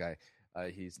avoid this guy.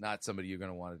 He's not somebody you're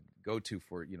going to want to go to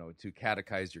for, to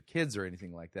catechize your kids or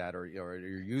anything like that, or your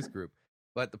youth group.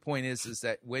 But the point is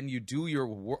that when you do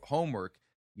your homework,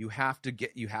 you have to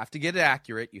get it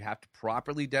accurate. You have to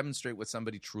properly demonstrate what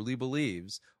somebody truly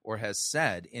believes or has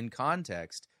said in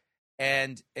context.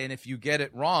 And if you get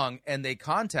it wrong and they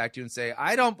contact you and say,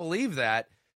 I don't believe that,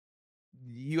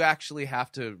 you actually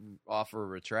have to offer a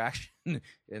retraction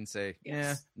and say,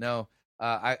 no,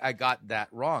 I got that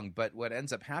wrong. But what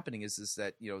ends up happening is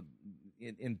that,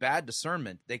 in bad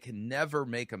discernment, they can never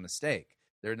make a mistake.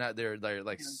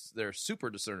 They're super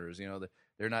discerners,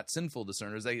 they're not sinful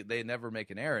discerners. They never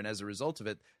make an error. And as a result of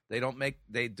it, they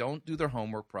don't do their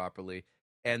homework properly.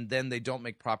 And then they don't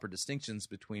make proper distinctions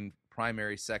between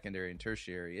primary, secondary, and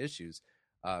tertiary issues.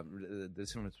 The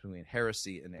difference between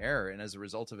heresy and error. And as a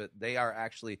result of it, they are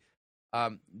actually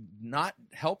not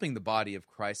helping the body of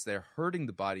Christ. They're hurting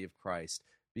the body of Christ,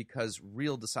 because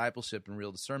real discipleship and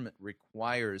real discernment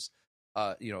requires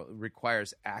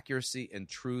accuracy and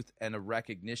truth, and a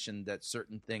recognition that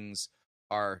certain things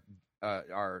are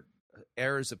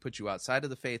errors that put you outside of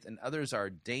the faith, and others are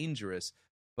dangerous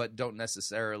but don't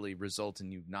necessarily result in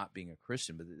you not being a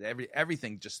Christian. But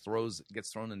everything just gets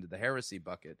thrown into the heresy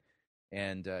bucket,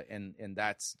 and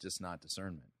that's just not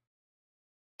discernment.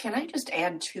 Can I just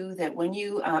add, too, that when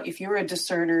you, if you're a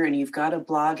discerner and you've got a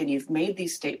blog and you've made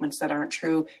these statements that aren't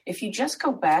true, if you just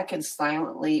go back and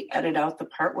silently edit out the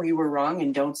part where you were wrong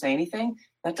and don't say anything,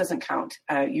 that doesn't count.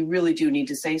 You really do need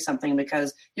to say something,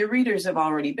 because your readers have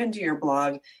already been to your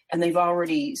blog and they've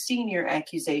already seen your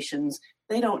accusations.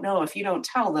 They don't know, if you don't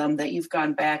tell them, that you've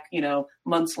gone back,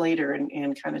 months later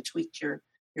and kind of tweaked your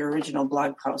original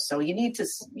blog post. So you need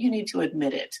to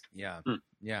admit it. Yeah.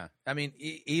 Yeah. I mean,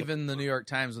 even the New York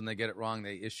Times, when they get it wrong,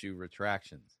 they issue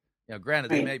retractions. Granted,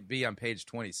 they may be on page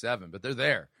 27, but they're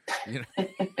there.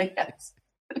 Yes.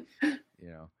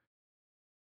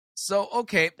 So,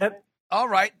 okay. All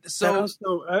right. So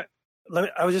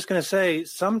I was just going to say,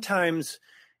 sometimes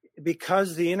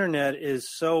because the internet is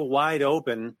so wide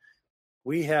open,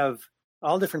 we have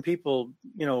all different people,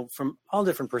 from all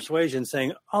different persuasions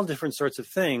saying all different sorts of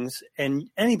things, and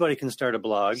anybody can start a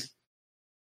blog,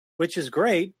 which is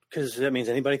great, because that means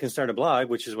anybody can start a blog,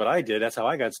 which is what I did. That's how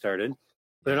I got started.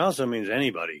 But it also means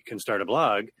anybody can start a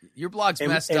blog. Your blog's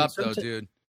messed up, though, dude.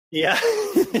 Yeah.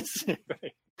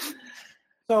 Right.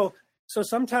 So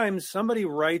sometimes somebody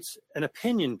writes an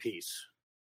opinion piece,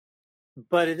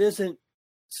 but it isn't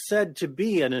said to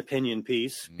be an opinion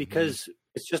piece because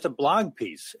it's just a blog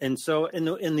piece. And so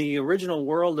in the original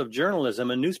world of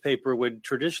journalism, a newspaper would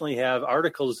traditionally have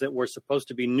articles that were supposed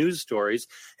to be news stories,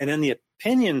 and then the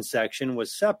opinion section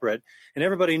was separate, and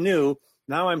everybody knew,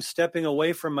 now I'm stepping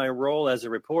away from my role as a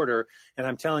reporter and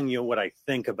I'm telling you what I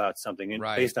think about something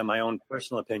based on my own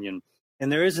personal opinion.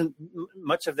 And there isn't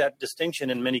much of that distinction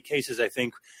in many cases, I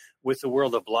think, with the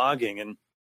world of blogging.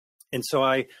 And so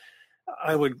I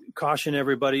would caution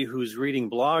everybody who's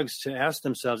reading blogs to ask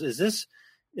themselves, is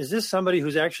this somebody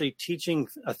who's actually teaching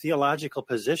a theological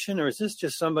position, or is this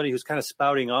just somebody who's kind of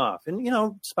spouting off?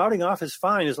 And, spouting off is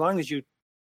fine as long as you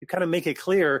kind of make it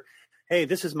clear, hey,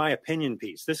 this is my opinion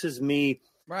piece. This is me,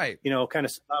 right? Kind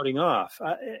of spouting off.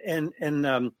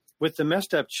 And with the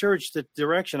Messed Up Church, the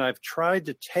direction I've tried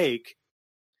to take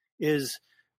is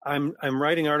I'm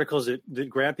writing articles that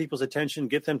grab people's attention,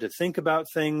 get them to think about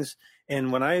things.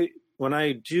 And when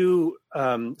I do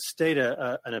state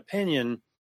an opinion,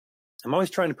 I'm always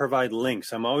trying to provide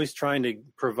links. I'm always trying to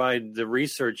provide the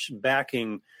research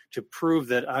backing to prove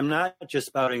that I'm not just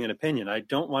spouting an opinion. I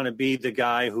don't want to be the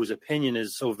guy whose opinion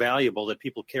is so valuable that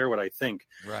people care what I think.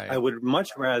 Right. I would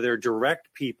much rather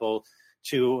direct people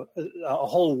to a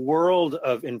whole world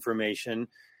of information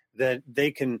that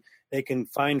they can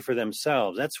find for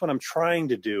themselves. That's what I'm trying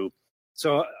to do.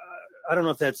 So I don't know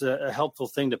if that's a helpful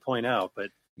thing to point out, but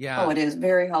yeah. Oh, it is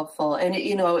very helpful. And,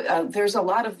 there's a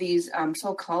lot of these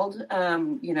so-called,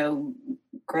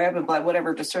 grab and black,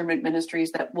 whatever discernment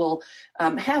ministries that will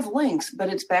have links, but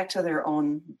it's back to their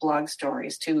own blog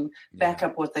stories to back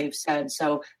up what they've said.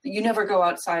 So you never go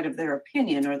outside of their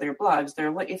opinion or their blogs.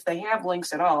 If they have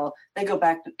links at all, they go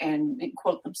back and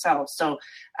quote themselves. So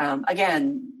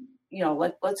again,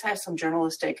 let's have some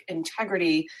journalistic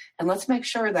integrity, and let's make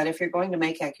sure that if you're going to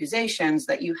make accusations,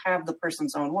 that you have the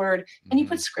person's own word and you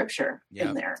put scripture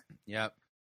in there. Yep.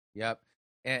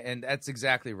 And that's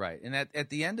exactly right. And at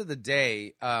the end of the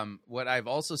day, what I've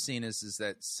also seen is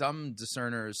that some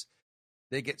discerners,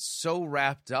 they get so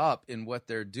wrapped up in what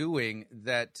they're doing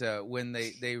that when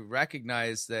they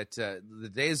recognize that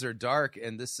the days are dark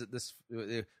and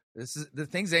the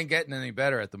things ain't getting any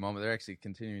better at the moment. They're actually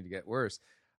continuing to get worse.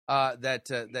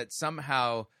 That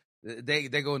somehow they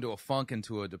go into a funk,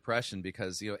 into a depression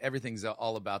because everything's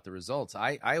all about the results.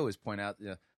 I always point out,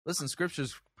 listen,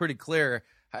 Scripture's pretty clear.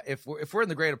 If we're in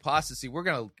the great apostasy, we're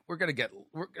gonna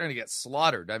get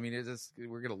slaughtered. I mean,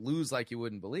 we're gonna lose like you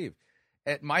wouldn't believe.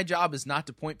 My job is not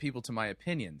to point people to my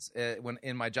opinions. When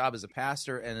in my job as a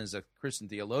pastor and as a Christian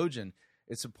theologian,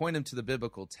 it's to point them to the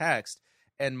biblical text.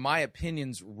 And my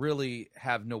opinions really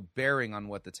have no bearing on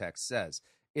what the text says.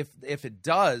 If it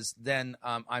does, then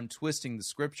I'm twisting the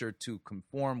Scripture to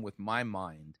conform with my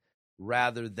mind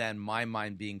rather than my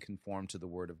mind being conformed to the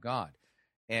Word of God.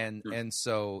 And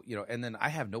so, and then I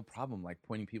have no problem like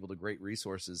pointing people to great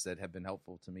resources that have been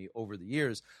helpful to me over the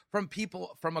years from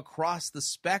people from across the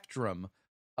spectrum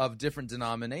of different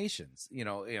denominations,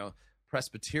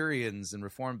 Presbyterians and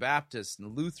Reformed Baptists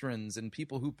and Lutherans and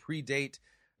people who predate,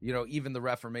 even the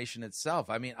Reformation itself.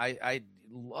 I mean, I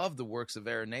love the works of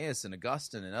Irenaeus and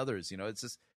Augustine and others, it's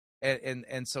just,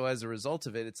 and so as a result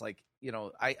of it, it's like,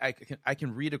 I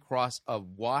can read across a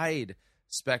wide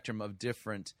spectrum of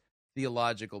different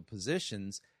theological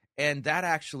positions, and that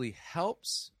actually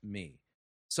helps me.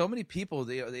 So many people,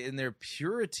 they in their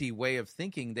purity way of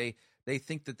thinking, they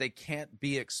think that they can't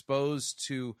be exposed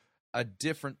to a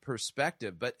different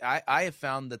perspective. But I have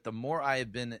found that the more I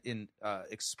have been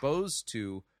exposed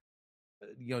to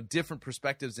different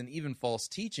perspectives and even false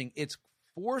teaching, it's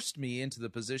forced me into the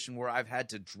position where I've had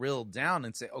to drill down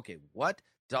and say, okay, what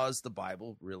does the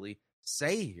Bible really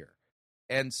say here?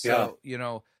 And so,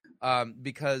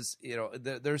 because,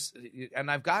 there's,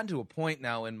 and I've gotten to a point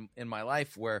now in my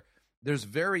life where there's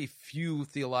very few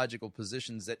theological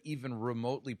positions that even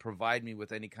remotely provide me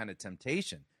with any kind of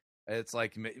temptation. It's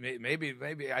like,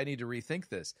 maybe I need to rethink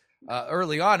this.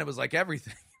 Early on, it was like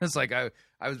everything. It's like I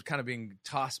was kind of being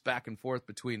tossed back and forth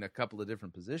between a couple of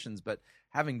different positions, but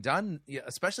having done,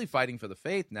 especially fighting for the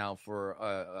faith now for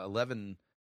 11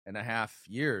 and a half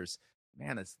years,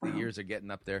 man, the years are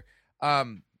getting up there.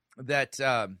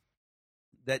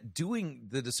 That doing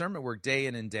the discernment work day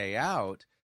in and day out,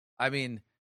 I mean,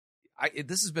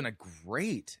 this has been a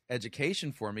great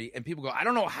education for me. And people go, I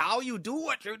don't know how you do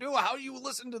what you do. How do you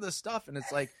listen to this stuff? And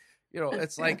it's like,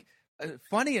 it's like,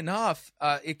 funny enough,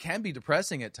 it can be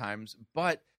depressing at times,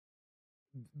 but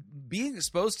being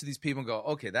exposed to these people and go,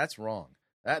 okay, that's wrong.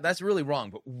 That's really wrong.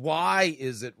 But why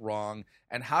is it wrong?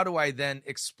 And how do I then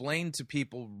explain to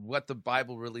people what the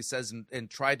Bible really says and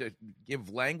try to give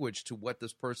language to what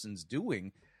this person's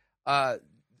doing?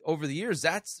 Over the years,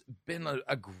 that's been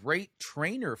a great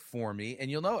trainer for me. And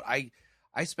you'll note, I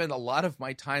spend a lot of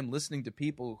my time listening to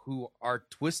people who are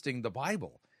twisting the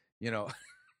Bible,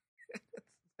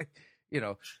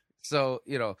 So,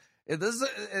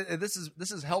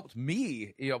 this has helped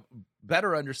me,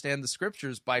 better understand the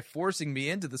Scriptures by forcing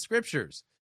me into the Scriptures,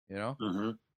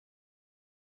 Mm-hmm.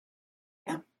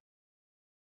 Yeah.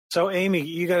 So, Amy,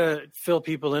 you got to fill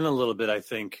people in a little bit, I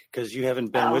think, because you haven't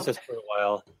been with us for a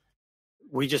while.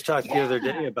 We just talked the other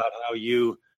day about how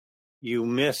you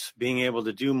miss being able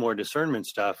to do more discernment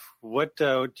stuff. What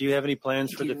do you have any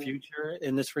plans for the future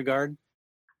in this regard?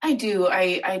 I do.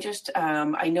 I just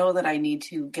I know that I need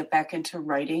to get back into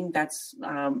writing. That's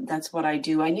what I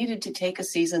do. I needed to take a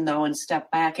season though and step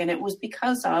back, and it was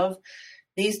because of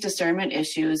these discernment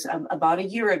issues. About a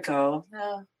year ago,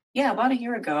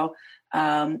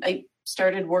 I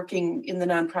started working in the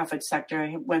nonprofit sector.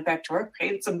 I went back to work,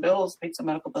 paid some bills, paid some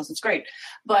medical bills. It's great,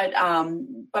 but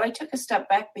I took a step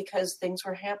back because things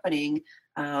were happening,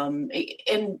 and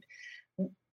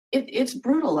it's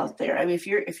brutal out there. I mean,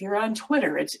 if you're on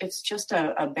Twitter, it's just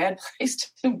a bad place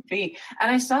to be.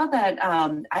 And I saw that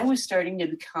I was starting to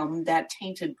become that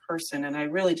tainted person, and I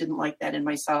really didn't like that in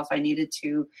myself. I needed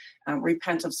to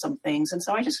repent of some things, and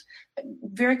so I just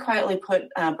very quietly put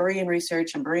Berean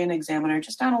Research and Berean Examiner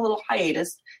just on a little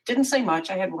hiatus. Didn't say much.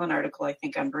 I had one article, I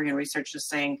think, on Berean Research just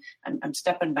saying I'm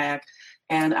stepping back,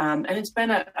 and it's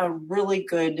been a really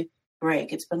good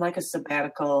break. It's been like a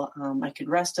sabbatical. I could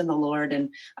rest in the Lord, and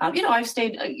I've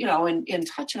stayed in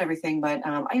touch and everything, but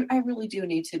I really do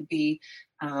need to be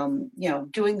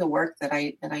doing the work that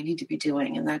I need to be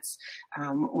doing, and that's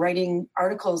writing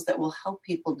articles that will help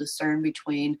people discern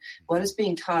between what is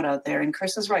being taught out there, and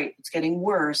Chris is right, it's getting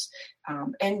worse,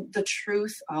 and the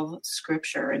truth of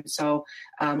Scripture. And so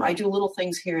I do little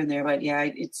things here and there, but yeah,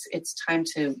 it's time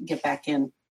to get back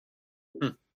in.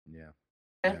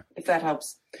 Yeah, if that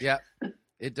helps. Yeah,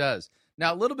 it does.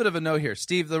 Now, a little bit of a note here,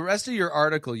 Steve. The rest of your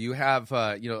article, you have,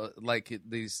 like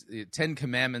these 10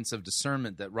 Commandments of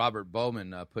Discernment that Robert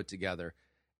Bowman put together,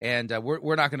 And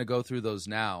we're not going to go through those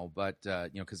now, but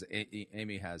because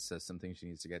Amy has some things she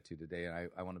needs to get to today, and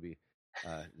I want to be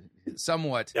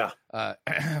somewhat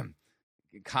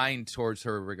kind towards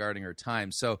her regarding her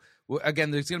time. So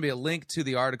again, there's going to be a link to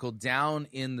the article down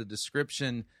in the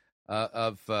description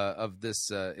of this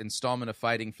installment of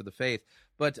Fighting for the Faith.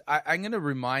 But I'm going to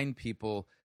remind people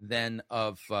then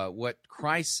of what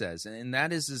Christ says, and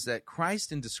that is that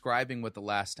Christ, in describing what the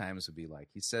last times would be like,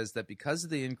 he says that because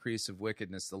of the increase of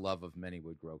wickedness, the love of many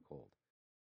would grow cold.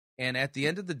 And at the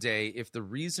end of the day, if the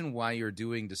reason why you're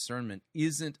doing discernment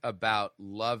isn't about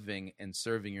loving and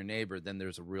serving your neighbor, then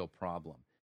there's a real problem.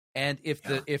 And if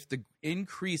the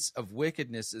increase of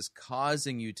wickedness is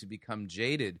causing you to become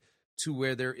jaded to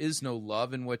where there is no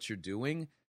love in what you're doing,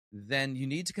 then you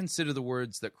need to consider the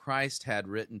words that Christ had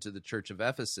written to the church of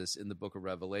Ephesus in the book of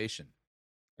Revelation.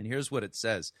 And here's what it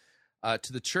says.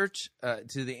 To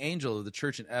the angel of the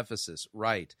church in Ephesus,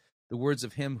 write the words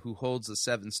of him who holds the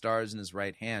 7 stars in his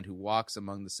right hand, who walks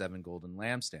among the 7 golden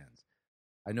lampstands.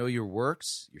 I know your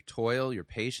works, your toil, your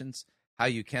patience, how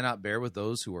you cannot bear with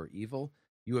those who are evil.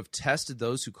 You have tested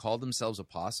those who call themselves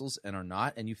apostles and are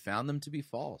not, and you found them to be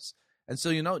false. And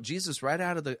so, Jesus right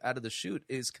out of the chute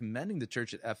is commending the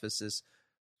church at Ephesus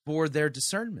for their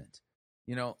discernment,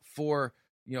 for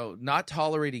not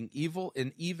tolerating evil,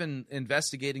 and even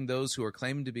investigating those who are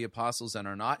claiming to be apostles and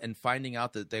are not, and finding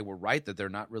out that they were right, that they're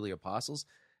not really apostles.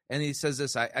 And he says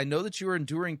this, I know that you are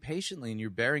enduring patiently and you're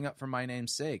bearing up for my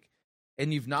name's sake,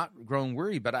 and you've not grown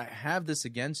weary, but I have this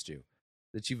against you,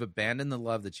 that you've abandoned the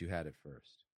love that you had at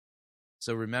first.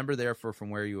 So remember, therefore,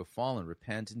 from where you have fallen,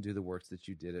 repent and do the works that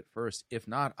you did at first. If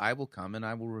not, I will come and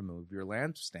I will remove your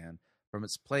lampstand from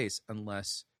its place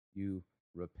unless you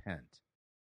repent.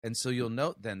 And so you'll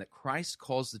note then that Christ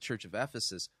calls the church of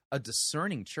Ephesus a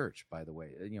discerning church, by the way,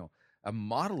 a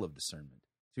model of discernment,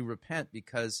 to repent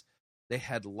because they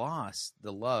had lost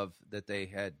the love that they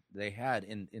had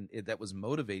in that was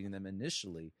motivating them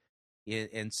initially.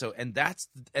 And that's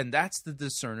the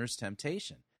discerner's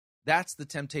temptation. That's the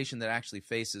temptation that actually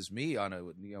faces me on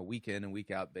a week in and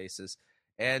week out basis.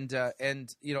 And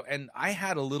I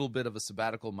had a little bit of a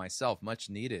sabbatical myself, much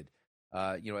needed.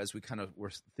 As we kind of were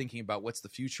thinking about what's the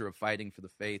future of Fighting for the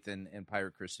Faith and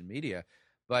Pirate Christian Media.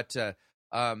 But the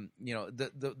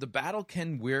battle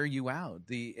can wear you out.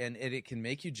 And it can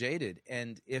make you jaded.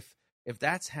 And if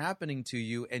that's happening to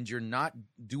you and you're not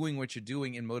doing what you're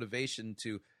doing in motivation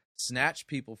to snatch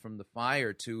people from the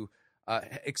fire, to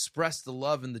express the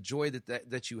love and the joy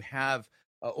that you have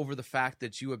over the fact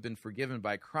that you have been forgiven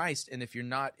by Christ, and if you're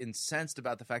not incensed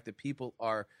about the fact that people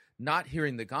are not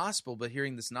hearing the gospel but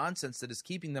hearing this nonsense that is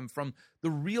keeping them from the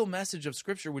real message of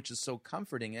Scripture, which is so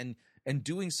comforting, and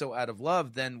doing so out of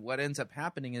love, then what ends up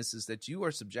happening is that you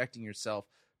are subjecting yourself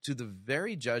to the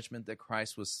very judgment that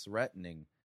Christ was threatening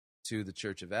to the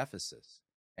church of Ephesus.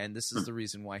 And this is the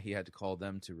reason why he had to call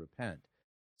them to repent.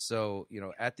 So,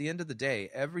 at the end of the day,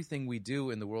 everything we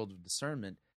do in the world of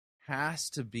discernment has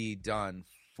to be done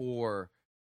for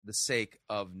the sake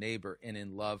of neighbor and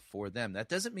in love for them. That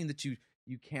doesn't mean that you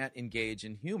can't engage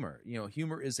in humor.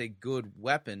 Humor is a good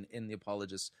weapon in the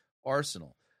apologist's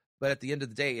arsenal. But at the end of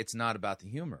the day, it's not about the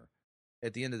humor.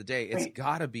 At the end of the day, it's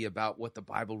got to be about what the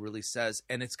Bible really says,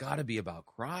 and it's got to be about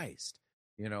Christ.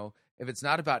 If it's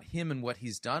not about him and what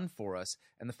he's done for us,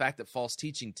 and the fact that false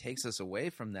teaching takes us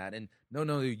away from that, and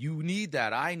no, you need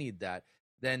that, I need that,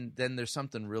 then there's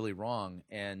something really wrong.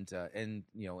 And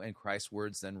Christ's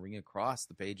words then ring across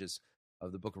the pages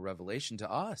of the book of Revelation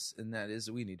to us, and that is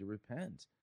that we need to repent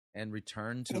and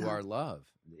return to our love.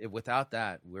 Without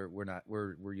that,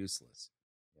 we're useless.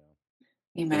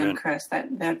 Amen, Chris.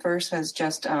 That verse has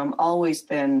just always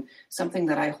been something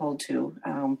that I hold to.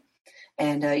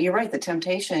 And you're right, the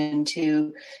temptation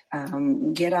to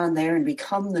get on there and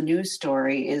become the news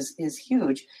story is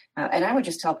huge. And I would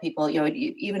just tell people,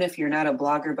 even if you're not a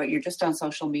blogger, but you're just on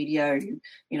social media, or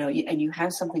and you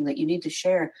have something that you need to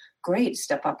share, great,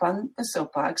 step up on the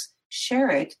soapbox,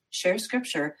 share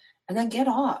Scripture, and then get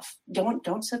off.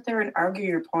 Don't sit there and argue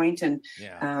your point and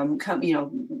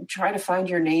try to find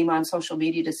your name on social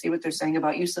media to see what they're saying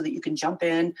about you so that you can jump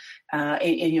in.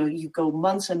 And you go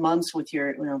months and months with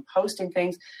your posting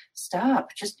things.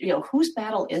 Stop. Just whose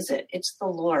battle is it? It's the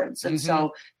Lord's. And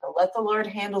so let the Lord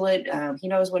handle it. He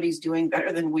knows what he's doing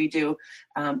better than we do.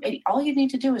 All you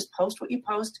need to do is post what you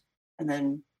post, and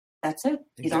then that's it.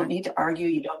 Exactly. You don't need to argue.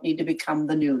 You don't need to become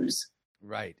the news.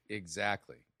 Right.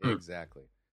 Exactly.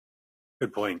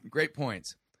 Good point. Great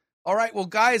points. All right, well,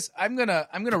 guys, I'm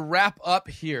gonna wrap up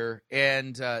here,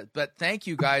 and but thank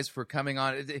you guys for coming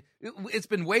on. It's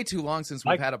been way too long since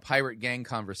we've had a pirate gang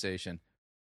conversation.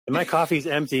 And my coffee's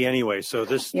empty anyway, so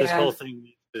this whole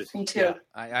thing Me too.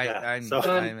 Yeah.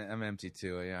 I'm empty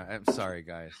too. Yeah, I'm sorry,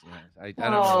 guys. Yeah, I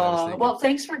don't know what I was thinking. Well,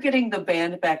 thanks for getting the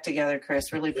band back together,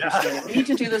 Chris. Really appreciate it. We need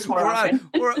to do this more often.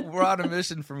 We're on a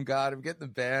mission from God of getting the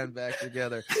band back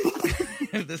together.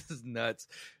 This is nuts.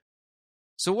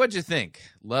 So what'd you think?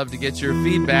 Love to get your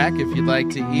feedback. If you'd like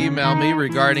to email me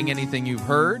regarding anything you've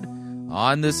heard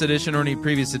on this edition or any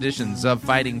previous editions of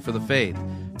Fighting for the Faith,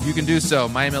 you can do so.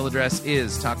 My email address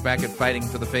is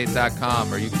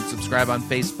talkback@fightingforthefaith.com, or you can subscribe on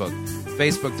Facebook,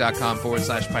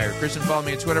 facebook.com/Pirate Christian. Follow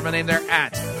me on Twitter. My name there,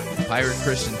 @Pirate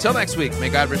Christian. Till next week, may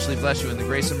God richly bless you in the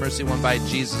grace and mercy won by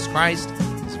Jesus Christ,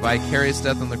 his vicarious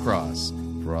death on the cross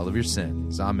for all of your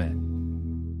sins. Amen.